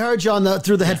store. I heard you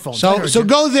through the headphones. So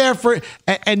go there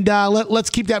let's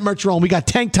keep that merch rolling. We got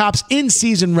tank tops in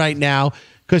season right now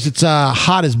because it's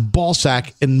hot as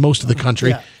ballsack in most of the country.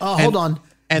 Yeah. Hold on.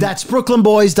 That's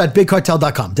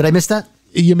brooklynboys.bigcartel.com. Did I miss that?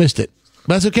 You missed it.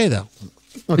 But that's okay though.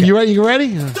 Okay. You ready?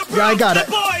 Yeah, I got it.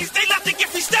 Boys, they love to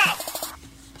get me stuff.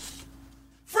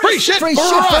 Free shit for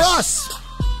us.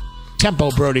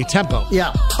 Tempo, Brody, tempo.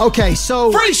 Yeah. Okay,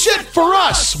 so free shit for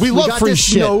us. We love free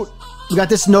shit. We got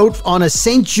this note on a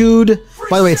St. Jude.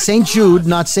 By the way, it's St. Jude,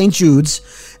 not St.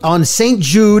 Jude's. On St.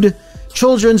 Jude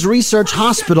Children's Research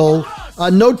Hospital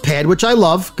notepad, which I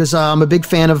love because I'm a big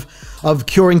fan of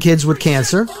curing kids with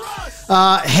cancer.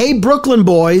 Hey, Brooklyn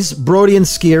boys, Brody and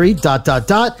Scary, ...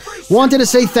 Wanted to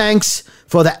say thanks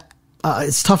for the,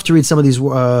 it's tough to read some of these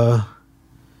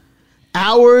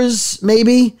hours,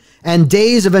 maybe, and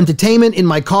days of entertainment in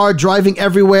my car, driving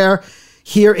everywhere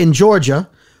here in Georgia,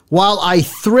 while I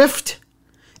thrift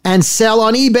and sell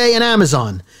on eBay and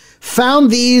Amazon.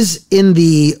 Found these in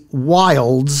the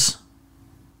wilds.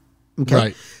 Okay.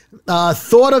 Right.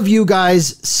 Thought of you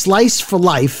guys, Slice for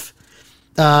Life,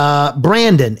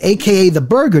 Brandon, aka the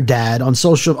Burger Dad on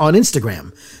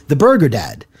Instagram, the Burger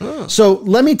Dad. Oh. So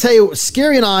let me tell you,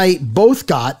 Scary and I both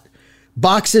got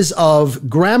boxes of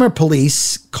Grammar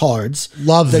Police cards.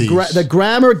 Love these. The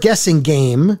grammar guessing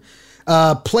game.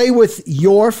 Play with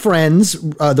your friends,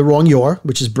 the wrong your,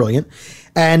 which is brilliant,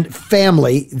 and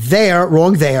family. There,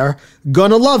 wrong there.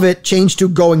 Gonna love it. Change to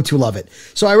going to love it.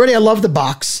 So I love the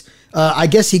box. I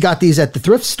guess he got these at the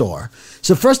thrift store.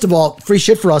 So first of all, free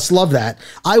shit for us. Love that.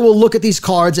 I will look at these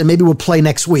cards and maybe we'll play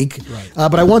next week. Right.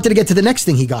 But I wanted to get to the next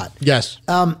thing he got. Yes.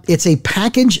 It's a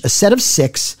package, a set of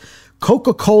 6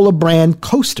 Coca-Cola brand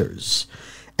coasters.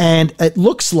 And it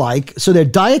looks like, so they're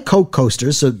Diet Coke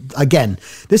coasters. So again,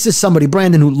 this is somebody,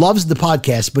 Brandon, who loves the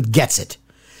podcast, but gets it.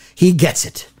 He gets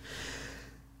it.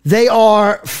 They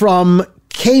are from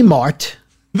Kmart.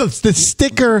 The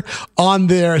sticker on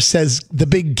there says the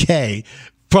big K.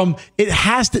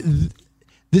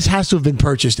 This has to have been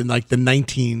purchased in like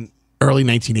the early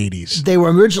 1980s. They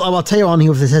were originally, I'll tell you on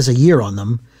here if this has a year on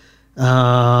them.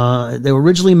 They were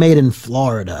originally made in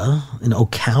Florida, in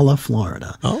Ocala,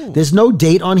 Florida. Oh. There's no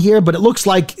date on here, but it looks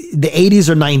like the 80s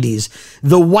or 90s.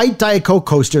 The white Diet Coke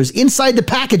coasters inside the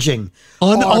packaging.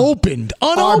 Unopened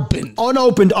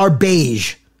are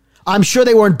beige. I'm sure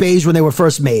they weren't beige when they were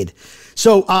first made.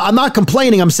 So I'm not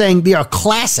complaining. I'm saying they are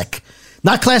classic.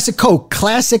 Not classic Coke,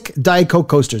 classic Diet Coke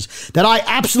coasters that I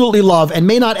absolutely love and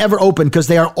may not ever open because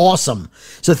they are awesome.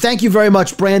 So thank you very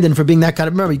much, Brandon, for being that kind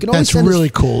of member. You can always That's really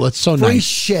cool. That's so nice. Free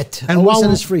shit. And while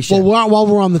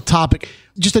we're on the topic,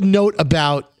 just a note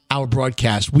about our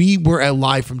broadcast. We were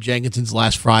live from Jenkinson's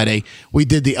last Friday. We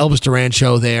did the Elvis Duran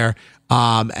show there.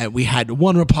 And we had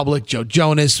One Republic, Joe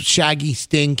Jonas, Shaggy,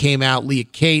 Sting came out, Leah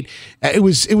Kate. It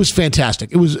was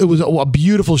fantastic. It was a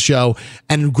beautiful show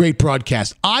and a great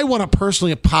broadcast. I want to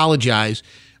personally apologize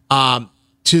to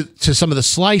some of the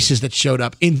slices that showed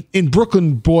up in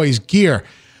Brooklyn Boys gear.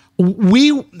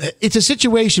 It's a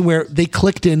situation where they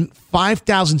clicked in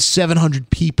 5,700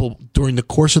 people during the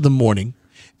course of the morning.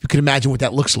 you can imagine what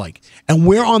that looks like. And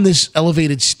we're on this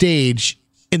elevated stage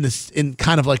in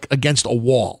kind of like against a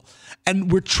wall.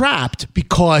 And we're trapped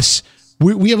because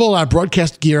we have all our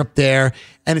broadcast gear up there,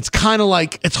 and it's kind of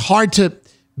like, it's hard to,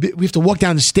 we have to walk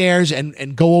down the stairs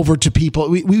and go over to people.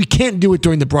 We can't do it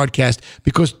during the broadcast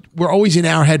because we're always in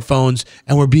our headphones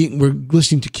and we're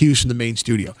listening to cues from the main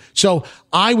studio. So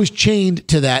I was chained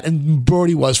to that, and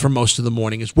Brody was for most of the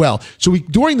morning as well. So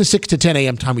during the 6 to 10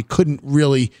 a.m. time, we couldn't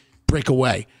really break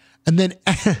away. And then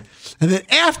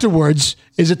afterwards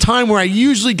is a time where I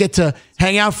usually get to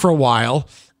hang out for a while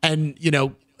and,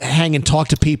 hang and talk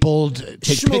to people,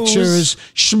 take pictures,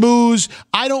 schmooze.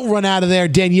 I don't run out of there.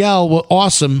 Danielle was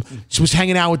awesome. She was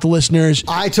hanging out with the listeners.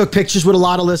 I took pictures with a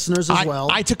lot of listeners as well.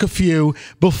 I took a few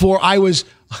before I was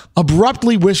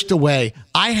abruptly whisked away.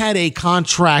 I had a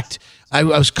contract. I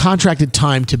was contracted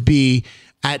time to be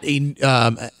at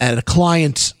a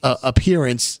client's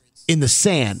appearance in the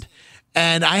Sand.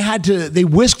 And they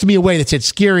whisked me away. They said,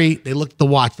 Scary. They looked at the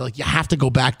watch. They're like, you have to go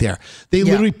back there. They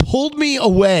literally pulled me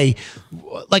away,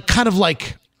 like kind of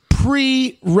like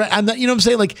you know what I'm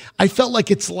saying? Like, I felt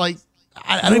like it's like,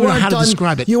 I don't even know how to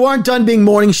describe it. You aren't done being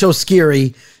morning show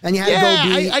Scary. And you had to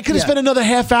go be. I could have spent another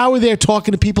half hour there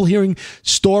talking to people, hearing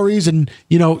stories and,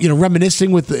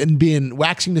 reminiscing and being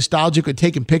waxing nostalgic and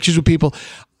taking pictures with people.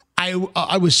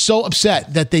 I was so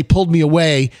upset that they pulled me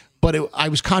away, but I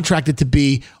was contracted to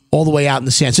be all the way out in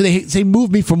the Sand. So they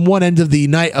moved me from one end of the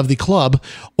night of the club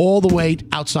all the way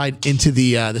outside into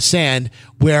the Sand,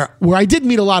 where I did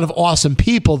meet a lot of awesome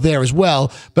people there as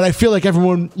well. But I feel like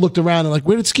everyone looked around and like,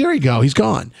 where did Scary go? He's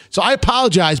gone. So I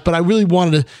apologize, but I really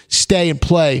wanted to stay and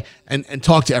play and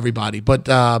talk to everybody. But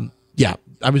I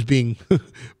was being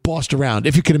bossed around,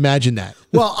 if you can imagine that.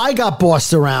 Well, I got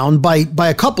bossed around by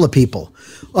a couple of people.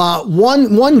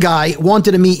 One guy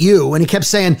wanted to meet you, and he kept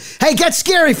saying, "Hey, get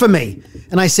Scary for me."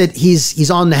 And I said, he's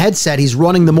on the headset. He's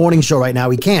running the morning show right now.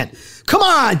 He can't. Come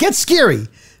on, get Scary.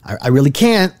 I really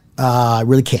can't. I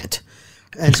really can't.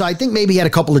 And so I think maybe he had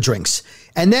a couple of drinks.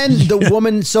 And then the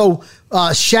woman,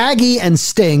 Shaggy and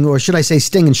Sting, or should I say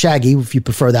Sting and Shaggy, if you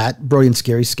prefer that, Brody and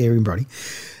Scary and Brody,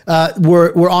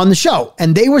 were on the show.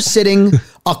 And they were sitting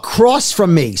across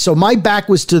from me. So my back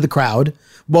was to the crowd,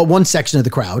 well, one section of the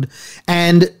crowd.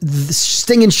 And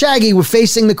Sting and Shaggy were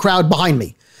facing the crowd behind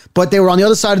me. But they were on the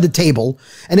other side of the table,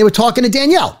 and they were talking to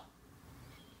Danielle.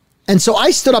 And so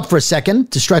I stood up for a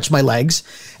second to stretch my legs,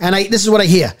 and this is what I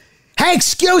hear. Hey,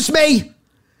 excuse me.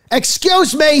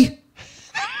 Excuse me.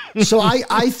 So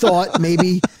I thought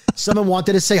maybe someone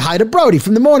wanted to say hi to Brody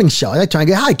from the morning show. I tried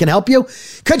to get hi. Can I help you?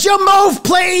 Could you move,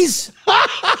 please?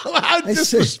 How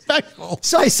disrespectful.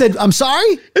 So I said, I'm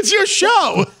sorry? It's your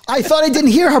show. I thought I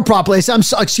didn't hear her properly. I said,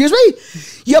 excuse me?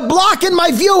 You're blocking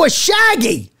my view of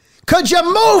Shaggy. Could you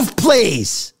move,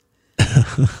 please?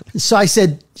 So I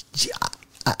said,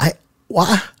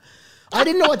 what? I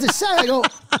didn't know what to say. I go,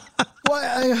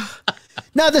 what?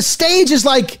 Now the stage is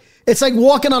like, it's like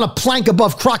walking on a plank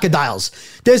above crocodiles.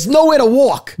 There's nowhere to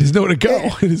walk. There's nowhere to go.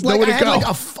 There's nowhere to go. I had like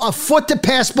a foot to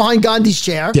pass behind Gandhi's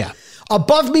chair. Yeah.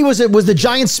 Above me was the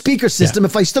giant speaker system. Yeah.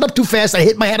 If I stood up too fast, I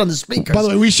hit my head on the speakers. By the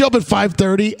way, we show up at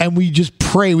 5:30 and we just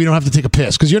pray we don't have to take a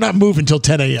piss because you're not moving until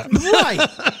 10 a.m. Right.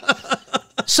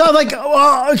 So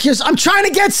I'm trying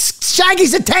to get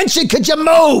Shaggy's attention. Could you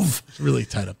move? It's really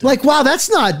tight up there. Like, wow, that's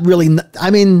not really,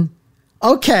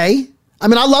 okay. I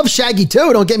love Shaggy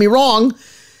too, don't get me wrong.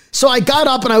 So I got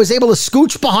up and I was able to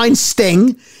scooch behind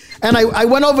Sting. And I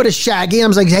went over to Shaggy and I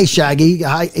was like, hey, Shaggy.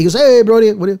 Hi. He goes, hey,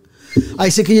 Brody. What are you? I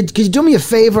said, could you do me a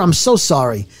favor? I'm so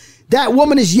sorry. That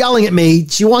woman is yelling at me.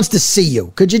 She wants to see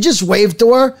you. Could you just wave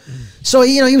to her? So,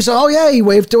 he was like, oh, yeah, he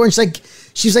waved to her. And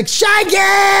she's like,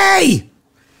 Shaggy!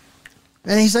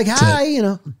 And he's like, hi,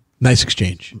 Nice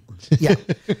exchange. Yeah.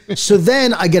 So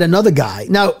then I get another guy.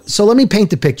 Now, so let me paint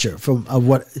the picture from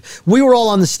what we were all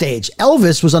on the stage.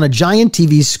 Elvis was on a giant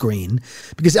TV screen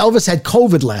because Elvis had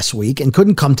COVID last week and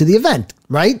couldn't come to the event,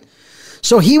 right?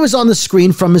 So he was on the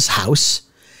screen from his house.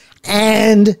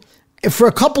 And for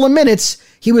a couple of minutes,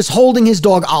 he was holding his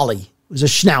dog, Ollie. It was a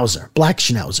schnauzer, black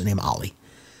schnauzer named Ollie.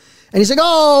 And he's like,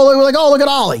 look at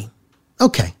Ollie.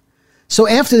 Okay. So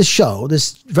after the show,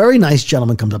 this very nice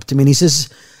gentleman comes up to me and he says,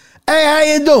 hey, how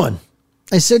you doing?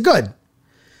 I said, good.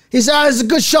 He said, it's a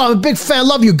good show. I'm a big fan.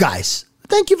 Love you guys.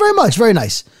 Thank you very much. Very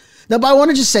nice. Now, but I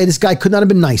want to just say this guy could not have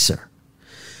been nicer.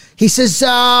 He says,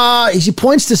 he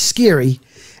points to Scary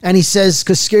and he says,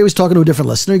 because Scary was talking to a different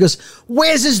listener, he goes,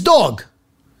 where's his dog?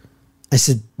 I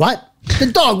said, what? The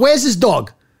dog. Where's his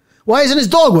dog? Why isn't his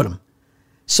dog with him?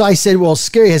 So I said, well,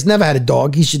 Scary has never had a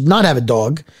dog. He should not have a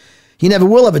dog. He never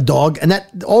will have a dog. And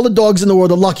that all the dogs in the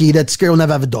world are lucky that Scary will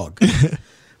never have a dog.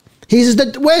 He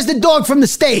says, where's the dog from the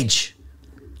stage?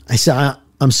 I said,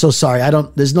 I'm so sorry.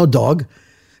 There's no dog.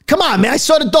 Come on, man. I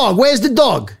saw the dog. Where's the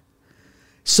dog?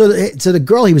 So the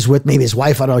girl he was with, maybe his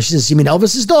wife, I don't know. She says, you mean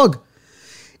Elvis's dog?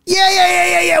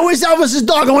 Yeah. Where's Elvis's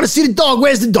dog? I want to see the dog.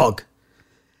 Where's the dog?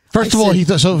 First of all, he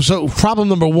thought so. Problem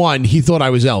number one, he thought I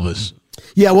was Elvis.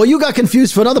 Yeah, well, you got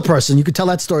confused for another person. You could tell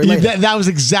that story later. That was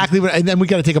exactly what. And then we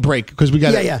got to take a break because we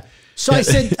got. Yeah. So I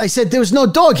said, there was no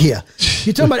dog here.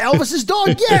 You're talking about Elvis's dog?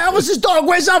 Yeah, Elvis's dog.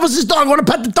 Where's Elvis's dog? I want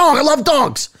to pet the dog. I love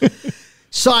dogs.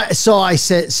 So I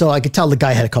said, I could tell the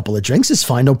guy had a couple of drinks. It's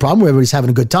fine, no problem. Everybody's having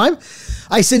a good time.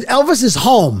 I said, Elvis is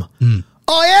home.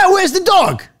 Oh yeah, where's the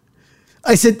dog?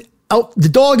 I said, oh, the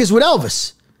dog is with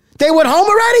Elvis. They went home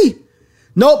already?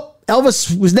 Nope,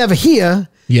 Elvis was never here.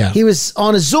 Yeah. He was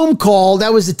on a Zoom call.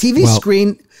 That was the TV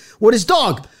screen with his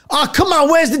dog. Oh, come on,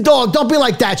 where's the dog? Don't be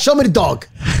like that. Show me the dog.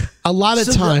 A lot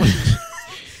of time.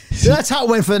 That's how it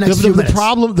went for the next few minutes.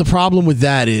 The problem with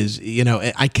that is,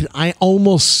 I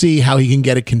almost see how he can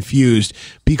get it confused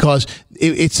because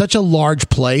it's such a large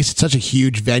place, it's such a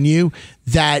huge venue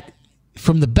that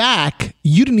from the back,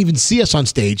 you didn't even see us on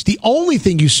stage. The only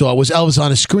thing you saw was Elvis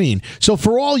on a screen. So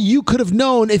for all you could have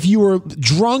known, if you were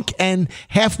drunk and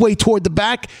halfway toward the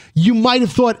back, you might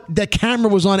have thought that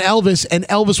camera was on Elvis and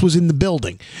Elvis was in the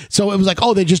building. So it was like,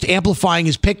 oh, they're just amplifying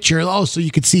his picture. Oh, so you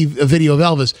could see a video of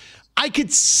Elvis. I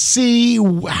could see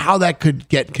how that could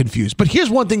get confused. But here's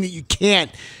one thing that you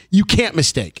can't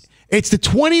mistake. It's the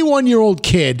 21-year-old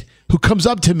kid who comes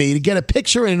up to me to get a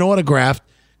picture and an autograph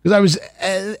because I was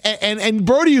and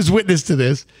Brody is witness to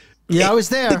this. Yeah, I was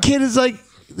there. The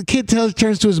kid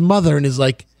turns to his mother and is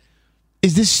like,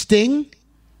 "Is this Sting?"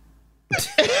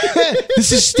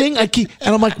 This is Sting. And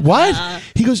I'm like, what?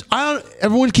 He goes,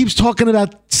 everyone keeps talking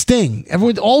about Sting.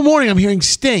 All morning I'm hearing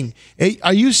Sting. Hey,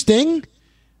 are you Sting?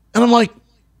 And I'm like,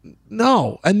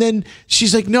 no. And then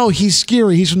she's like, no, he's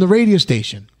scary. He's from the radio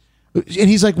station. And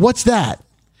he's like, what's that?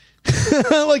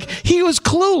 Like, he was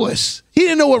clueless. He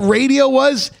didn't know what radio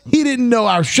was. He didn't know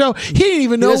our show. He didn't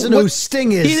even know. He doesn't know who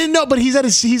Sting is. He didn't know, but he's at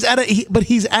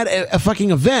a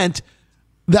fucking event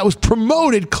that was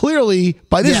promoted clearly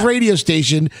by this radio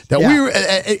station that we were.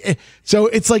 So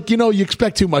it's like, you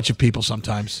expect too much of people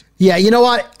sometimes. Yeah, you know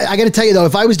what? I got to tell you though,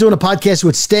 if I was doing a podcast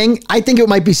with Sting, I think it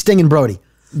might be Sting and Brody.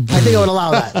 I think I would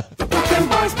allow that. The Brooklyn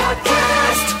Boys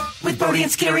Podcast with Brody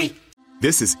and Scary.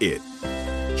 This is it.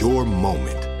 Your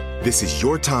moment. This is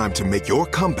your time to make your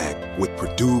comeback with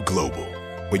Purdue Global.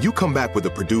 When you come back with a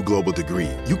Purdue Global degree,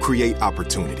 you create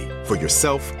opportunity for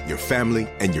yourself, your family,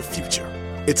 and your future.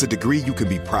 It's a degree you can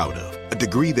be proud of, a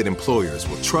degree that employers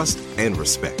will trust and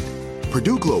respect.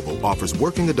 Purdue Global offers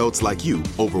working adults like you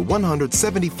over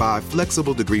 175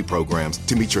 flexible degree programs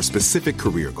to meet your specific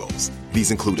career goals.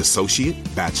 These include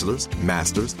associate, bachelor's,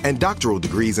 master's, and doctoral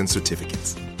degrees and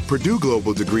certificates. Purdue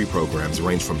Global degree programs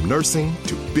range from nursing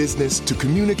to business to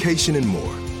communication and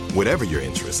more. Whatever your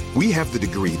interest, we have the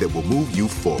degree that will move you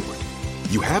forward.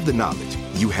 You have the knowledge,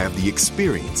 you have the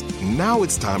experience. Now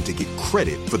it's time to get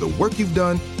credit for the work you've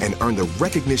done and earn the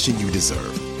recognition you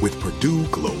deserve with Purdue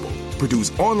Global,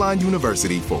 Purdue's online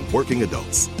university for working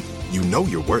adults. You know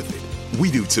you're worth it.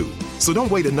 We do too. So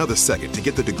don't wait another second to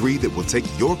get the degree that will take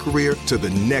your career to the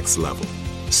next level.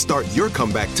 Start your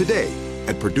comeback today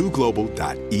at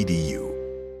purdueglobal.edu.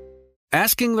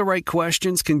 Asking the right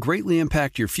questions can greatly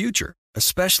impact your future,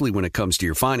 especially when it comes to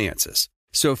your finances.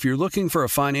 So if you're looking for a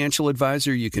financial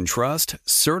advisor you can trust,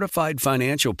 certified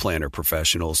financial planner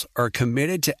professionals are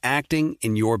committed to acting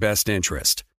in your best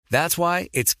interest. That's why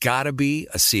it's got to be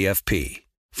a CFP.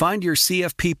 Find your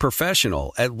CFP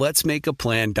professional at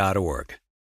letsmakeaplan.org.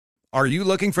 Are you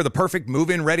looking for the perfect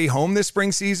move-in ready home this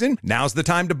spring season? Now's the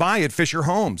time to buy at Fisher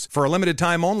Homes. For a limited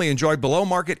time only, enjoy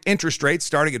below-market interest rates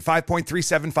starting at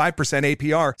 5.375%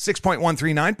 APR,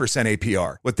 6.139%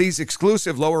 APR. With these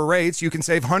exclusive lower rates, you can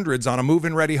save hundreds on a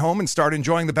move-in ready home and start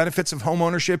enjoying the benefits of home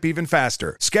ownership even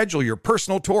faster. Schedule your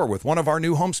personal tour with one of our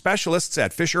new home specialists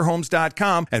at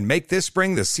FisherHomes.com and make this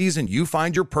spring the season you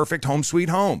find your perfect home sweet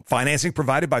home. Financing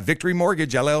provided by Victory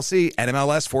Mortgage, LLC,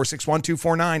 NMLS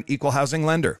 461249, Equal Housing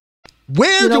Lender.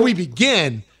 Where do we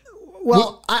begin?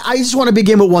 Well, I just want to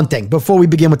begin with one thing before we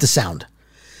begin with the sound.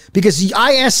 Because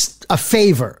I asked a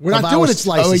favor. We're not doing it.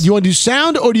 Slices. You want to do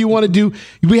sound or do you want to do,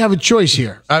 we have a choice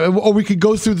here. Or we could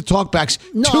go through the talkbacks.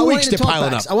 No, 2 weeks to pile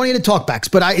it up. I want you to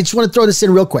talkbacks, but I just want to throw this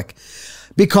in real quick.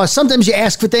 Because sometimes you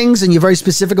ask for things and you're very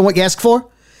specific on what you ask for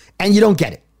and you don't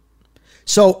get it.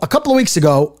 So a couple of weeks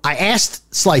ago, I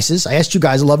asked Slices, I asked you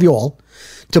guys, I love you all,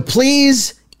 to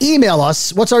please email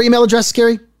us. What's our email address,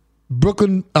 Scary?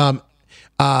 Brooklyn, the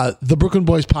Brooklyn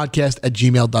Boys Podcast at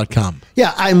gmail.com.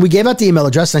 Yeah, and we gave out the email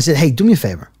address and I said, hey, do me a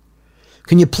favor.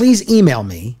 can you please email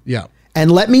me? Yeah.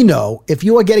 And let me know if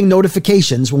you are getting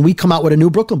notifications when we come out with a new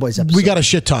Brooklyn Boys episode. We got a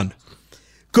shit ton.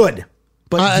 Good.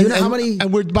 But do you know how many?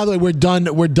 And we're, by the way, we're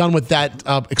done with that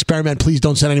experiment. Please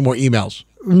don't send any more emails.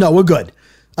 No, we're good.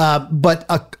 But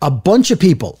a bunch of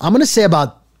people, I'm going to say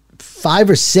about 5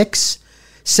 or 6,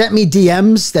 sent me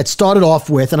DMs that started off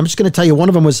with, and I'm just going to tell you, one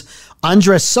of them was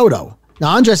Andres Soto.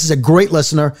 Now, Andres is a great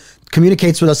listener,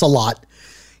 communicates with us a lot.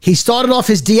 He started off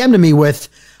his DM to me with,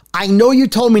 I know you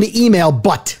told me to email,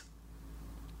 but.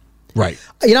 Right.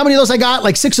 You know how many of those I got?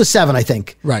 Like 6 or 7, I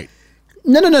think. Right.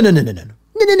 No. We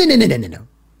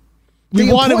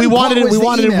wanted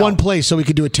it in one place so we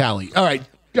could do a tally. All right.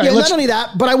 Yeah, not only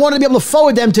that, but I wanted to be able to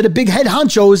forward them to the big head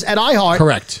honchos at iHeart.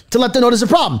 Correct. To let them know there's a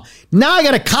problem. Now I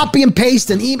got to copy and paste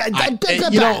and email.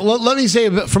 Let me say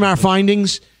from our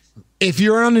findings, if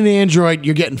you're on an Android,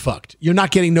 you're getting fucked. You're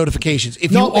not getting notifications.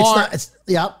 If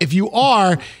you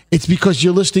are, it's because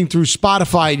you're listening through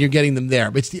Spotify and you're getting them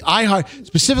there. But it's the iHeart,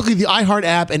 specifically the iHeart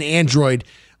app and Android.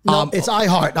 No, it's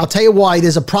iHeart. I'll tell you why.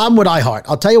 There's a problem with iHeart.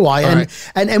 I'll tell you why,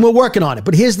 and we're working on it.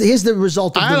 But here's the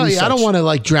result of the research. I don't want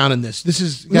to drown in this.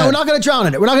 No, we're not going to drown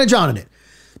in it. We're not going to drown in it.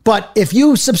 But if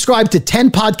you subscribe to 10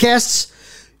 podcasts,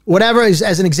 whatever,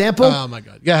 as an example. Oh my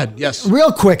God. Go ahead. Yes.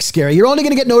 Real quick, Scary. You're only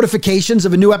going to get notifications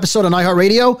of a new episode on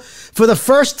iHeartRadio for the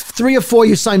first 3 or 4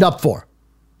 you signed up for.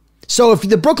 So if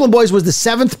the Brooklyn Boys was the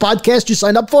 7th podcast you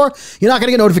signed up for, you're not going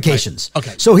to get notifications. Right.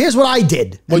 Okay. So here's what I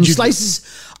did.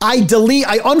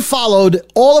 I unfollowed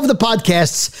all of the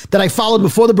podcasts that I followed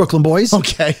before the Brooklyn Boys.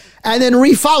 Okay. And then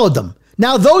refollowed them.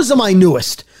 Now those are my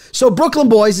newest. So Brooklyn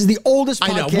Boys is the oldest podcast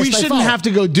I know. We shouldn't have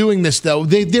to go doing this, though.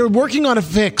 They're working on a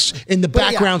fix in the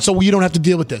background so you don't have to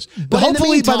deal with this. But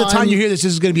hopefully by the time you hear this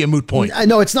is going to be a moot point. I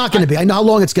know it's not going to be. I know how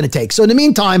long it's going to take. So in the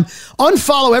meantime,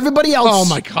 unfollow everybody else. Oh,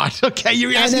 my God. Okay,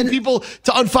 you're asking people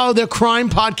to unfollow their crime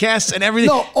podcasts and everything?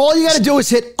 No, all you got to do is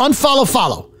hit unfollow,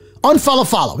 follow. Unfollow,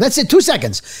 follow. That's it, 2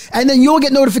 seconds. And then you'll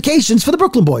get notifications for the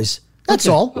Brooklyn Boys. That's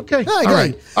all. Okay. All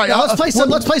right. Now,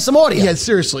 let's play some audio. Yeah,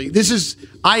 seriously. This is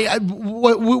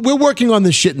we're working on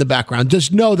this shit in the background.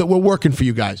 Just know that we're working for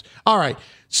you guys. All right.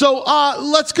 So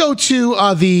let's go to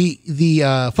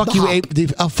the Fuck You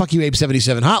Abe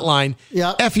 77 hotline.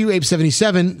 Yeah. FU Abe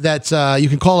 77. That's you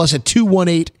can call us at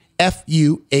 218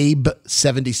 FU Abe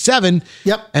 77.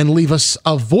 Yep. And leave us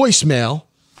a voicemail.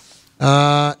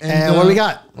 And what do we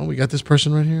got? Oh, we got this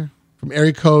person right here from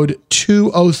area code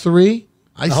 203.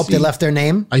 I hope they left their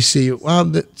name. I see you.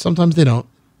 Well, sometimes they don't.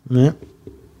 Yeah.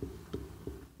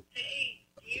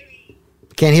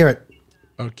 Can't hear it.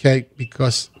 Okay,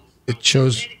 because it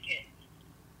shows.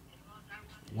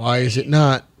 Why is it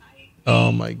not?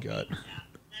 Oh my God!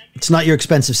 It's not your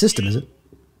expensive system, is it?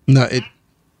 No, it.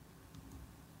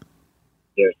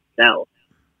 Yourself.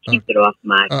 Keep it off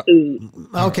my food.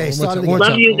 Okay,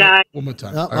 love you guys. One more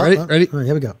time. All right, ready? All right,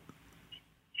 here we go.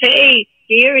 Hey,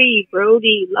 Gary,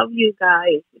 Brody, love you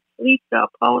guys. It's Lisa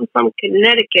calling from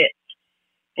Connecticut.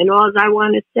 And all I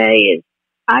want to say is,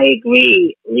 I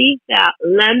agree. Leave that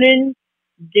lemon,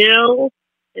 dill,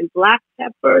 and black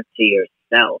pepper to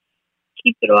yourself.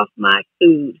 Keep it off my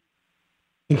food.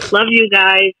 Love you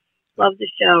guys. Love the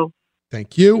show.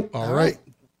 Thank you. All right.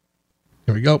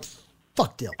 Here we go.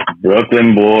 Fuck dill.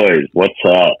 Brooklyn Boys, what's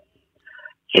up?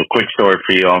 So, quick story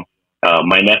for y'all.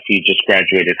 My nephew just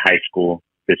graduated high school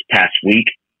this past week.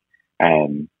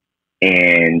 And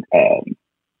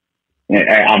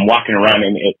I'm walking around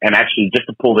and actually just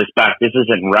to pull this back, this is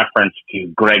in reference to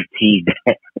Greg T.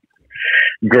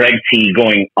 Greg T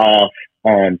going off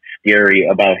on Scary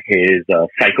about his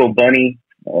Psycho Bunny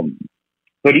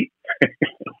hoodie.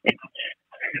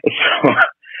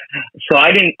 So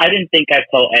I didn't think I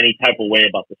felt any type of way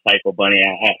about the Psycho Bunny.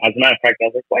 As a matter of fact, I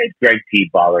was like, why is Greg T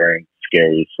bothering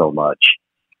Scary so much?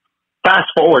 Fast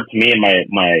forward to me and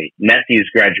my nephew's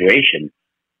graduation.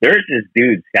 There's this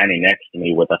dude standing next to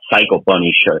me with a Psycho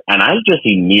Bunny shirt, and I just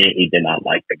immediately did not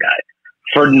like the guy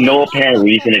for no apparent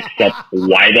reason except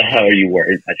why the hell are you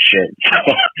wearing that shirt?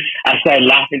 So I started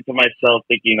laughing to myself,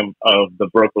 thinking of the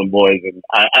Brooklyn Boys, and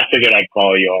I figured I'd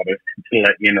call you on it to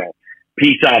let you know.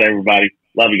 Peace out, everybody.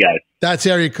 Love you guys. That's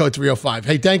area code 305.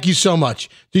 Hey, thank you so much.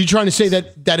 Are you trying to say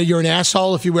that you're an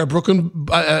asshole if you wear Brooklyn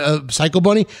Psycho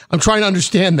Bunny? I'm trying to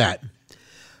understand that.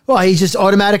 Well, he just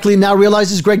automatically now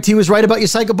realizes Greg T was right about your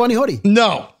Psycho Bunny hoodie.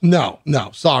 No.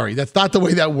 Sorry. That's not the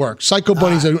way that works. Psycho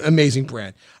Bunny's an amazing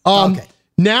brand. Okay.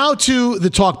 Now to the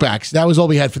talkbacks. That was all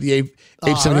we had for the Abe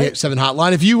 787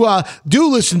 hotline. If you do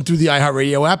listen through the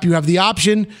iHeartRadio app, you have the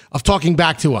option of talking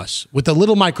back to us with a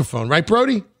little microphone. Right,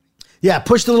 Brody? Yeah,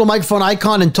 push the little microphone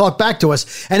icon and talk back to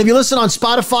us. And if you listen on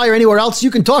Spotify or anywhere else,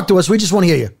 you can talk to us. We just want to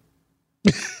hear you.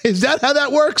 Is that how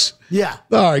that works? Yeah.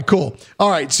 All right, cool. All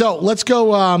right, so let's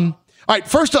go. All right,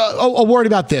 first, a word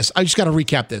about this. I just got to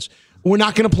recap this. We're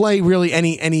not going to play really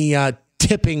any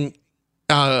tipping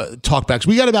talkbacks.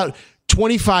 We got about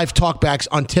 25 talkbacks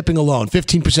on tipping alone,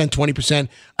 15%, 20%.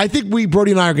 I think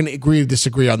Brody and I are going to agree to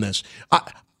disagree on this.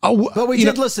 But we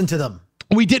did listen to them.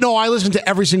 We did. No, I listened to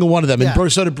every single one of them,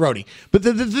 and so did Brody. But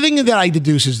the thing that I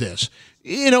deduce is this.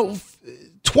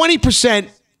 20%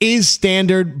 is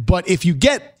standard, but if you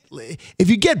get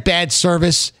bad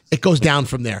service, it goes down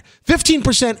from there.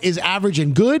 15% is average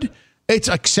and good. It's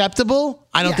acceptable.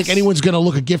 I don't think anyone's going to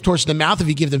look a gift horse in the mouth if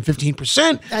you give them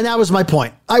 15%. And that was my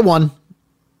point. I won.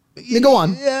 You go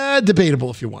on. Yeah, debatable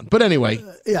if you won. But anyway,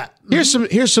 here's some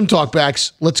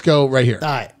talkbacks. Let's go right here. All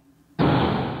right.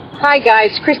 Hi,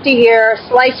 guys. Christy here,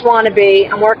 Slice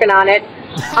wannabe. I'm working on it.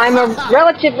 I'm a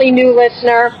relatively new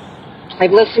listener.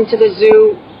 I've listened to the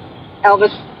Zoo, Elvis,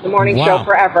 the morning show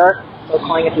forever. So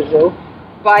calling it the Zoo.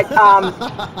 But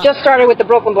just started with the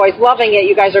Brooklyn Boys. Loving it.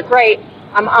 You guys are great.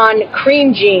 I'm on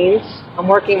Cream Jeans. I'm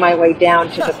working my way down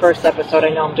to the first episode. I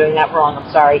know I'm doing that wrong.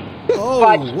 I'm sorry.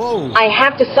 But I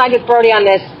have to side with Brody on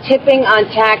this. Tipping on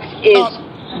tax is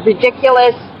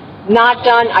ridiculous. Not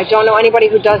done. I don't know anybody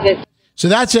who does it. So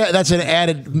that's an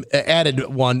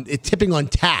added one. Tipping on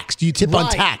tax. Do you tip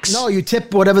on tax? No, you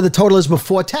tip whatever the total is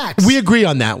before tax. We agree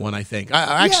on that one. I think.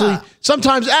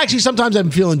 Sometimes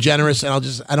I'm feeling generous, and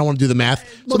I don't want to do the math.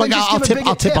 So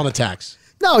I'll tip on the tax.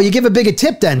 No, you give a bigger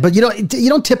tip then, but you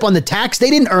don't tip on the tax. They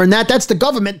didn't earn that. That's the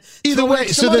government. Either way,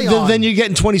 so then you're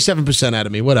getting 27% out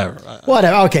of me. Whatever.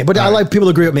 Okay, but I like people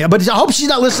to agree with me. But I hope she's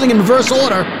not listening in reverse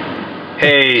order.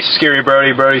 Hey, Scary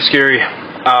Brody, Scary.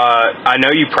 I know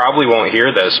you probably won't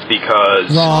hear this because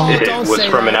it was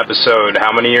from an episode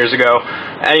how many years ago?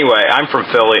 Anyway, I'm from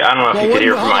Philly. I don't know if you could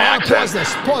hear from my accent.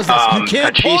 Pause this.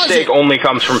 A cheesesteak only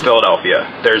comes from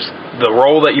Philadelphia. There's the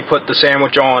roll that you put the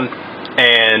sandwich on,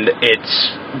 and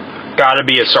it's got to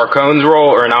be a Sarcone's roll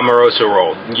or an Amoroso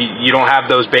roll. You don't have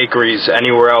those bakeries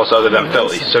anywhere else other than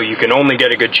Philly, so you can only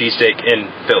get a good cheesesteak in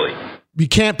Philly. You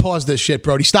can't pause this shit,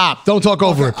 Brody. Stop. Don't talk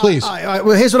over it, please. All right.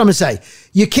 Well, here's what I'm going to say.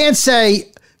 You can't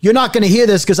say, you're not going to hear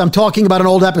this because I'm talking about an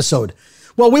old episode.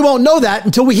 Well, we won't know that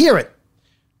until we hear it.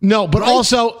 No, but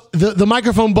also the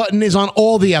microphone button is on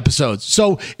all the episodes.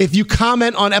 So if you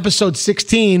comment on episode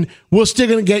 16, we're still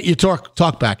going to get your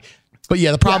talk back. But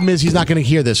yeah, the problem is he's not going to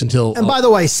hear this until... And by the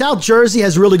way, South Jersey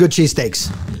has really good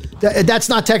cheesesteaks. That's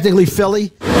not technically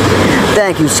Philly.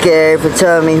 Thank you, Scary, for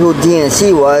telling me who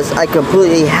DNC was. I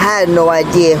completely had no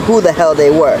idea who the hell they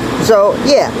were. So,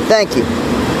 yeah, thank you.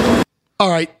 All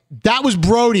right. That was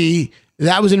Brody.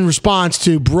 That was in response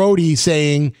to Brody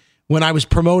saying, when I was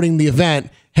promoting the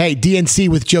event, hey, DNC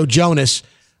with Joe Jonas.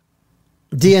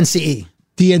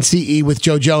 DNCE with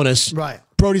Joe Jonas. Right.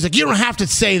 Brody's like, you don't have to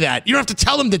say that. You don't have to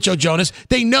tell them that Joe Jonas.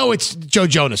 They know it's Joe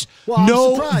Jonas. Well,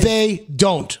 no, they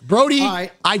don't. Brody,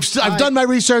 I've done my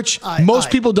research. Most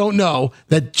people don't know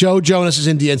that Joe Jonas is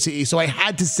in DNCE, so I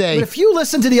had to say. But if you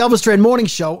listen to the Elvis Duran Morning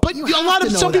Show, but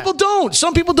some people don't.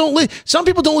 Some people don't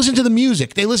listen to the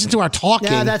music. They listen to our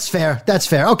talking. Yeah, that's fair.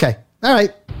 Okay. All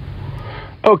right.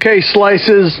 Okay,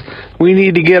 Slices. We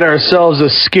need to get ourselves a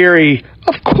Scary,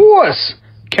 of course,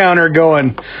 counter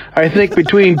going. I think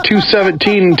between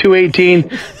 217 and 218,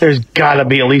 there's got to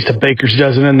be at least a baker's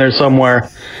dozen in there somewhere.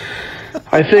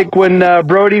 I think when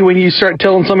Brody, when you start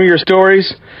telling some of your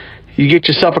stories, you get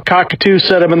yourself a cockatoo,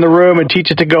 set them in the room, and teach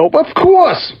it to go. Of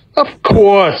course, of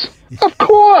course, of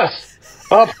course,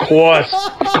 of course,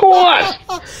 of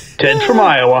course. Ted from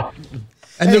Iowa.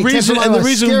 And the reason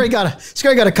Scary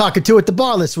got a cockatoo at the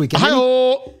bar this weekend.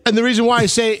 And the reason why I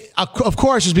say of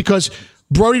course is because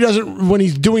Brody doesn't, when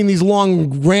he's doing these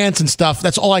long rants and stuff,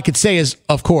 that's all I could say is,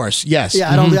 of course, yes. Yeah,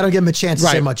 I don't give him a chance to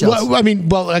say much else. Well,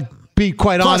 be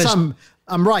quite Plus, honest.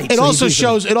 I'm right. It also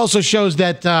shows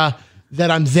that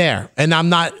I'm there, and I'm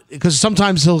not, because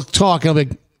sometimes he'll talk and I'll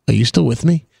be like, are you still with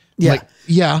me? Yeah. Like,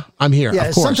 yeah, I'm here. Yeah,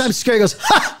 of course. Sometimes Scary goes,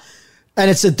 ha!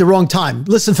 And it's at the wrong time.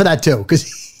 Listen for that too, because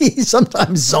he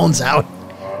sometimes zones out.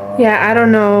 Yeah, I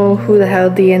don't know who the hell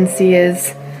DNC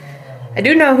is. I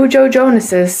do know who Joe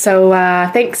Jonas is, so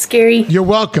thanks, Scary. You're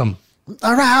welcome.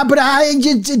 All right, but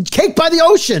cake by the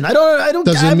ocean. I don't.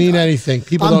 Doesn't mean anything.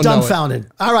 People don't know it. I'm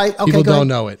dumbfounded. All right, okay, people don't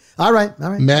know it. All right.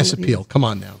 Mass appeal. Come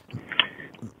on now.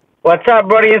 What's up,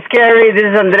 Brody and Scary? This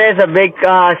is Andres, a big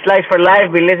Slice for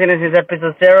Life. Been listening since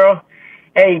episode 0.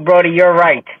 Hey, Brody, you're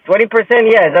right.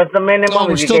 20%, yes, that's the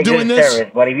minimum if you get good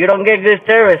service. But if you don't get good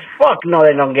service, fuck no,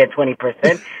 they don't get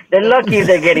 20%. They're lucky if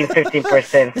they're getting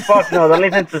 15%. Fuck no, don't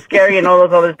listen to Scary and all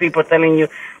those other people telling you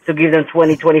to give them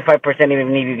 20, 25%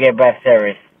 even if you get bad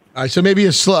service. All right, so maybe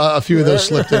a few of those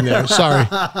slipped in there. Sorry,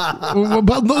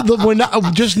 but we're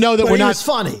not. Just know that we're not. It's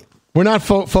funny. We're not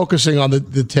focusing on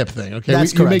the tip thing. Okay,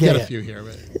 That's you may correct. get a few here.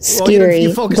 But. Scary.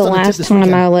 The last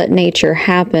time I let nature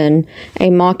happen, a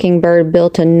mockingbird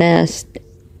built a nest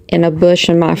in a bush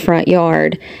in my front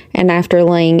yard, and after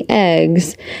laying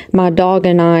eggs, my dog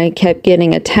and I kept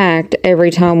getting attacked every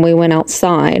time we went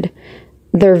outside.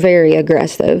 They're very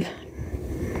aggressive.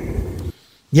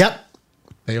 Yep.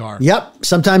 They are. Yep.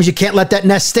 Sometimes you can't let that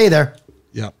nest stay there.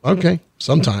 Yep. Okay.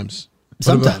 Sometimes.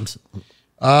 Sometimes.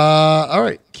 All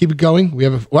right. Keep it going. We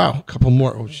have a couple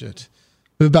more. Oh shit.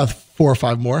 We have about 4 or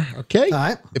 5 more. Okay. All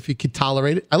right. If you could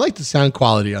tolerate it. I like the sound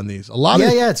quality on these. A lot of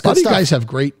it's good you stuff. guys have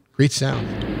great sound.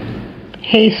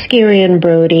 Hey, Scary and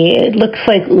Brody. It looks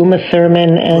like Uma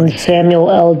Thurman and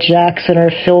Samuel L. Jackson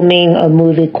are filming a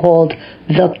movie called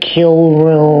The Kill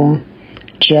Room.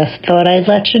 Just thought I'd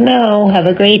let you know. Have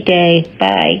a great day.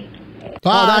 Bye.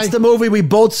 Oh, that's the movie we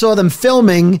both saw them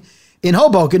filming in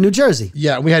Hoboken, New Jersey.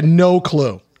 Yeah, we had no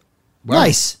clue. Wow.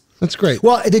 Nice. That's great.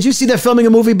 Well, did you see they're filming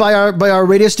a movie by our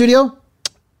radio studio?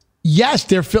 Yes,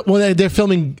 they're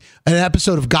filming an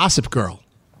episode of Gossip Girl.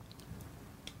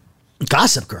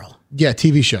 Gossip Girl? Yeah,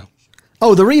 TV show.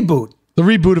 Oh, the reboot. The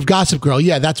reboot of Gossip Girl.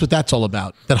 Yeah, that's what that's all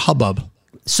about. That hubbub.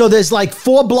 So there's like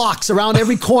 4 blocks around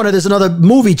every corner. There's another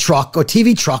movie truck or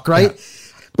TV truck, right? Yeah.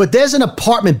 But there's an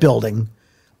apartment building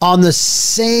on the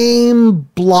same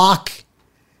block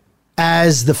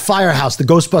as the firehouse, the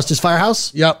Ghostbusters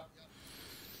firehouse. Yep.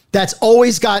 That's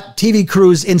always got TV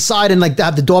crews inside and like they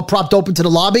have the door propped open to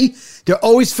the lobby. They're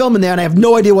always filming there and I have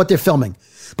no idea what they're filming.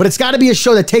 But it's got to be a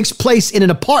show that takes place in an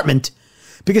apartment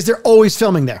because they're always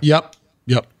filming there. Yep.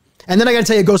 And then I got to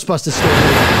tell you a Ghostbusters story.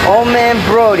 Oh man,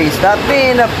 Brody, stop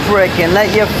being a prick and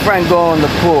let your friend go in the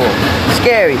pool.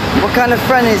 Scary, what kind of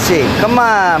friend is he? Come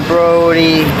on,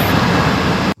 Brody.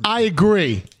 I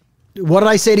agree. What did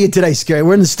I say to you today, Scary?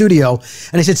 We're in the studio,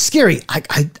 and I said, Scary, I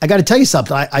got to tell you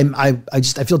something. I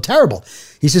feel terrible.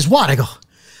 He says, what? I go,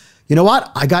 you know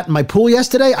what? I got in my pool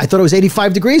yesterday. I thought it was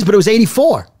 85 degrees, but it was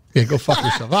 84. Yeah, go fuck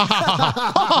yourself.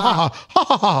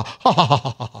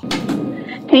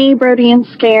 Hey, Brody and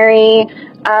Scary.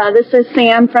 This is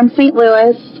Sam from St.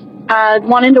 Louis.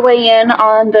 Wanted to weigh in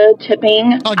on the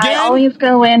tipping. Again? I always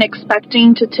go in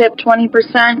expecting to tip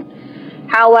 20%.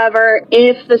 However,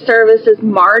 if the service is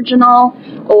marginal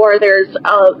or there's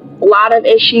a lot of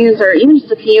issues or even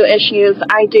just a few issues,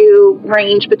 I do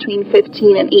range between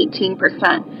 15 and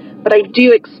 18%. But I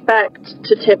do expect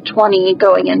to tip 20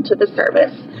 going into the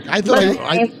service. I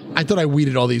thought I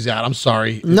weeded all these out. I'm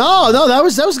sorry. No, that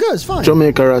was good. It's fine.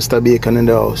 Jamaica Rasta Bacon in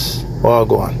the house. Oh,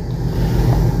 go on.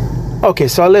 Okay,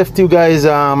 so I left you guys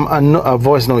a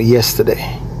voice note yesterday,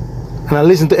 and I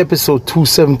listened to episode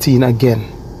 217 again,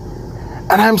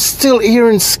 and I'm still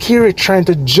hearing Scary trying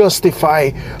to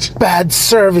justify bad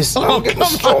service. I'm getting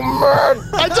so mad.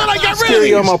 I thought I got rid of Scary, these.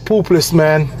 you're my poop list,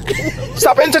 man.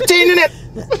 Stop entertaining it.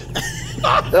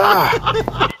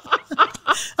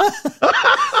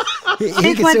 He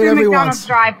This can went say through whatever he McDonald's wants.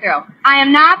 drive-thru. I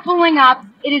am not pulling up.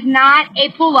 It is not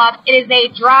a pull-up. It is a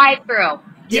drive-thru.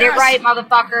 Get it right,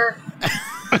 motherfucker.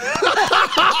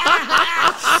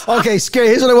 Okay, Scary,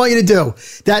 here's what I want you to do.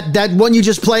 That one you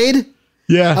just played,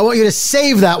 yeah, I want you to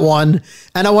save that one,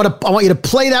 and I want you to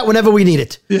play that whenever we need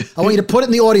it. I want you to put it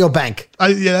in the audio bank.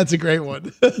 Yeah, that's a great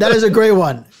one. That is a great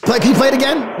one. Can you play it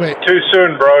again? Wait. Too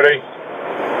soon, Brody.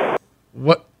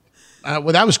 What?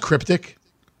 Well, that was cryptic.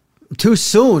 Too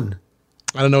soon.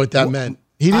 I don't know what that meant.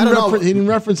 He didn't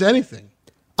reference anything.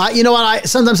 You know what?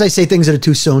 Sometimes I say things that are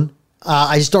too soon.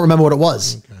 I just don't remember what it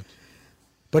was. Okay.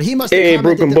 But he must have Hey,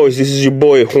 Brooklyn Boys, this is your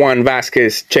boy Juan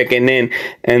Vasquez checking in,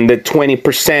 and the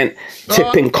 20%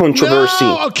 tipping controversy.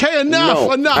 No, okay,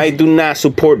 enough. I do not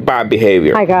support bad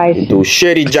behavior. Hi, guys. You do a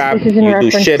shitty job, This is in you do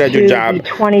reference shit at your to job, the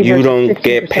 20 you versus don't 50%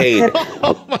 get paid.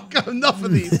 Oh my God, enough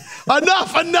of these.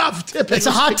 enough tipping. It's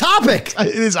a hot topic. It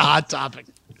is a hot topic.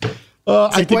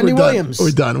 It's like Wendy Williams.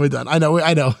 We're done. I know.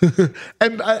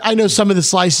 And I know some of the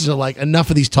slices are like, enough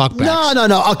of these talkbacks.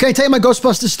 No. Okay, I tell you my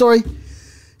Ghostbusters story.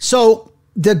 So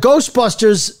the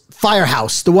Ghostbusters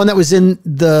firehouse, the one that was in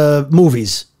the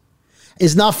movies,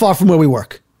 is not far from where we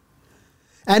work.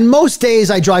 And most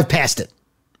days I drive past it.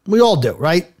 We all do,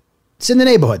 right? It's in the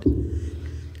neighborhood.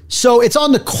 So it's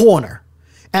on the corner.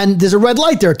 And there's a red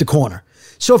light there at the corner.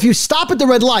 So if you stop at the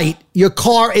red light, your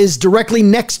car is directly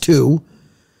next to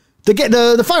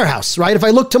the firehouse, right? If I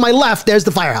look to my left, there's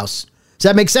the firehouse. Does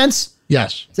that make sense?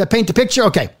 Yes. Does that paint the picture?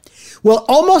 Okay. Well,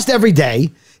 almost every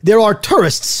day, there are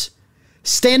tourists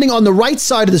standing on the right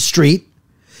side of the street,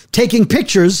 taking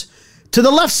pictures to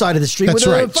the left side of the street. That's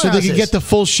right. So they can get the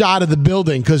full shot of the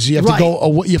building because you have to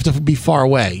go. You have to be far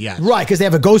away. Yeah. Right, because they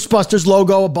have a Ghostbusters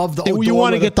logo above the. You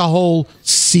want to get the whole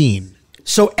scene.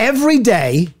 So every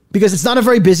day, because it's not a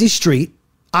very busy street,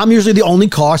 I'm usually the only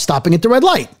car stopping at the red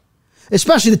light,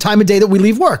 especially the time of day that we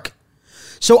leave work.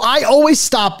 So I always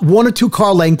stop 1 or 2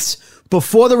 car lengths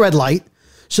before the red light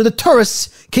so the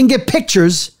tourists can get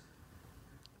pictures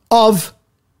of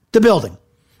the building.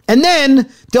 And then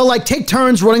they'll like take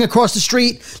turns running across the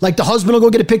street. Like the husband will go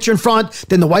get a picture in front.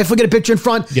 Then the wife will get a picture in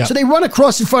front. Yep. So they run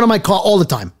across in front of my car all the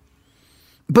time.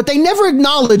 But they never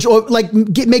acknowledge or like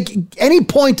make any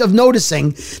point of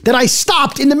noticing that I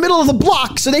stopped in the middle of the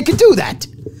block so they could do that.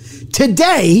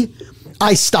 Today,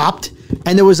 I stopped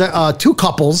and there was 2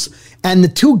 couples and the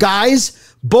 2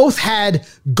 guys both had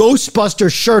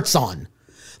Ghostbuster shirts on.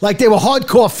 Like they were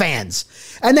hardcore fans.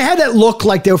 And they had that look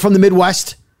like they were from the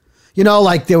Midwest. You know,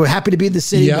 like they were happy to be in the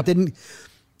city, but didn't.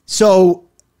 So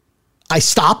I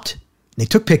stopped. They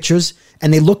took pictures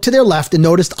and they looked to their left and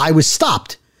noticed I was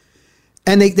stopped.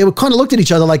 And they were kind of looked at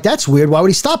each other like, that's weird. Why would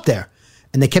he stop there?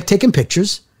 And they kept taking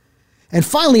pictures. And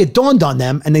finally it dawned on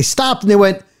them and they stopped and they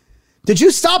went, did you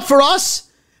stop for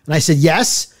us? And I said,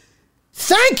 yes.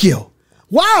 Thank you.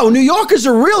 Wow, New Yorkers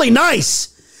are really nice.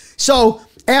 So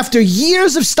after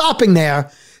years of stopping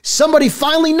there, somebody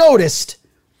finally noticed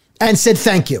and said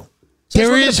thank you. So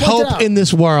there is hope in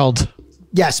this world.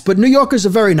 Yes, but New Yorkers are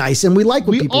very nice, and we like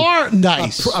when people are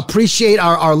nice. Appreciate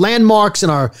our landmarks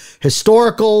and our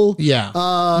historical we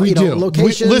do.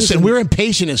 Locations. Listen, we're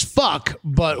impatient as fuck,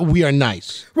 but we are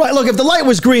nice. Right, look, if the light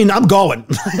was green, I'm going.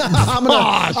 I'm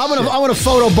gonna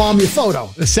photobomb your photo.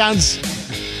 It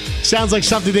sounds like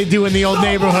something they do in the old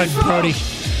neighborhood, Brody.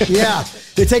 Yeah,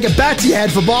 they take a bat to your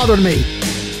head for bothering me.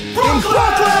 Brooklyn!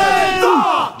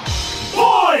 The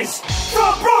boys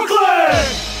from Brooklyn!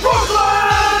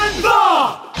 Brooklyn!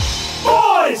 The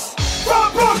boys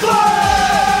from Brooklyn!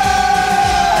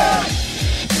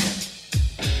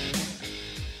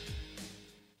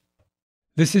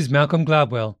 This is Malcolm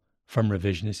Gladwell from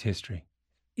Revisionist History.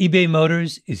 eBay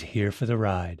Motors is here for the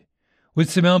ride.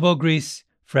 With some elbow grease,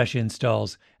 fresh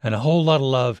installs, and a whole lot of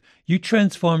love, you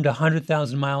transformed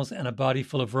 100,000 miles and a body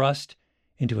full of rust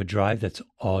into a drive that's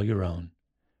all your own.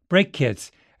 Brake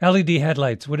kits, LED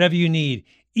headlights, whatever you need,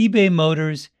 eBay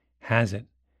Motors has it.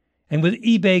 And with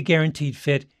eBay Guaranteed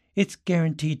Fit, it's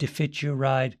guaranteed to fit your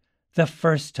ride the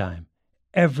first time,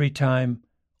 every time,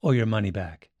 or your money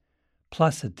back.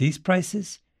 Plus, at these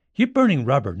prices, you're burning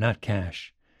rubber, not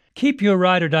cash. Keep your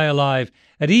ride or die alive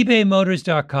at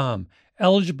ebaymotors.com.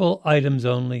 Eligible items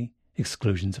only.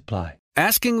 Exclusions apply.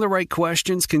 Asking the right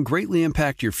questions can greatly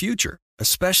impact your future,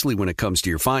 especially when it comes to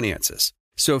your finances.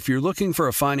 So if you're looking for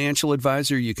a financial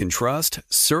advisor you can trust,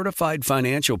 certified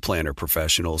financial planner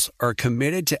professionals are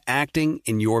committed to acting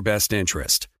in your best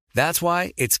interest. That's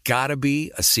why it's got to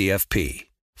be a CFP.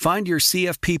 Find your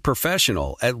CFP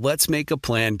professional at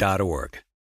letsmakeaplan.org.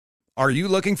 Are you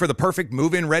looking for the perfect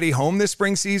move-in ready home this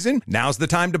spring season? Now's the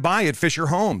time to buy at Fisher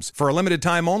Homes. For a limited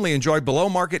time only, enjoy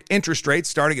below-market interest rates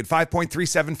starting at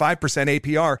 5.375%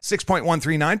 APR,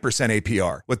 6.139%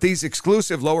 APR. With these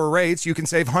exclusive lower rates, you can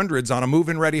save hundreds on a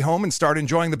move-in ready home and start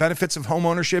enjoying the benefits of home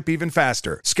ownership even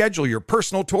faster. Schedule your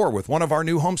personal tour with one of our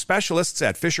new home specialists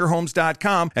at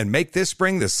FisherHomes.com and make this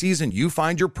spring the season you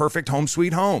find your perfect home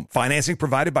sweet home. Financing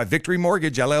provided by Victory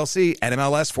Mortgage, LLC,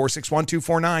 NMLS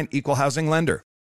 461249, Equal Housing Lender.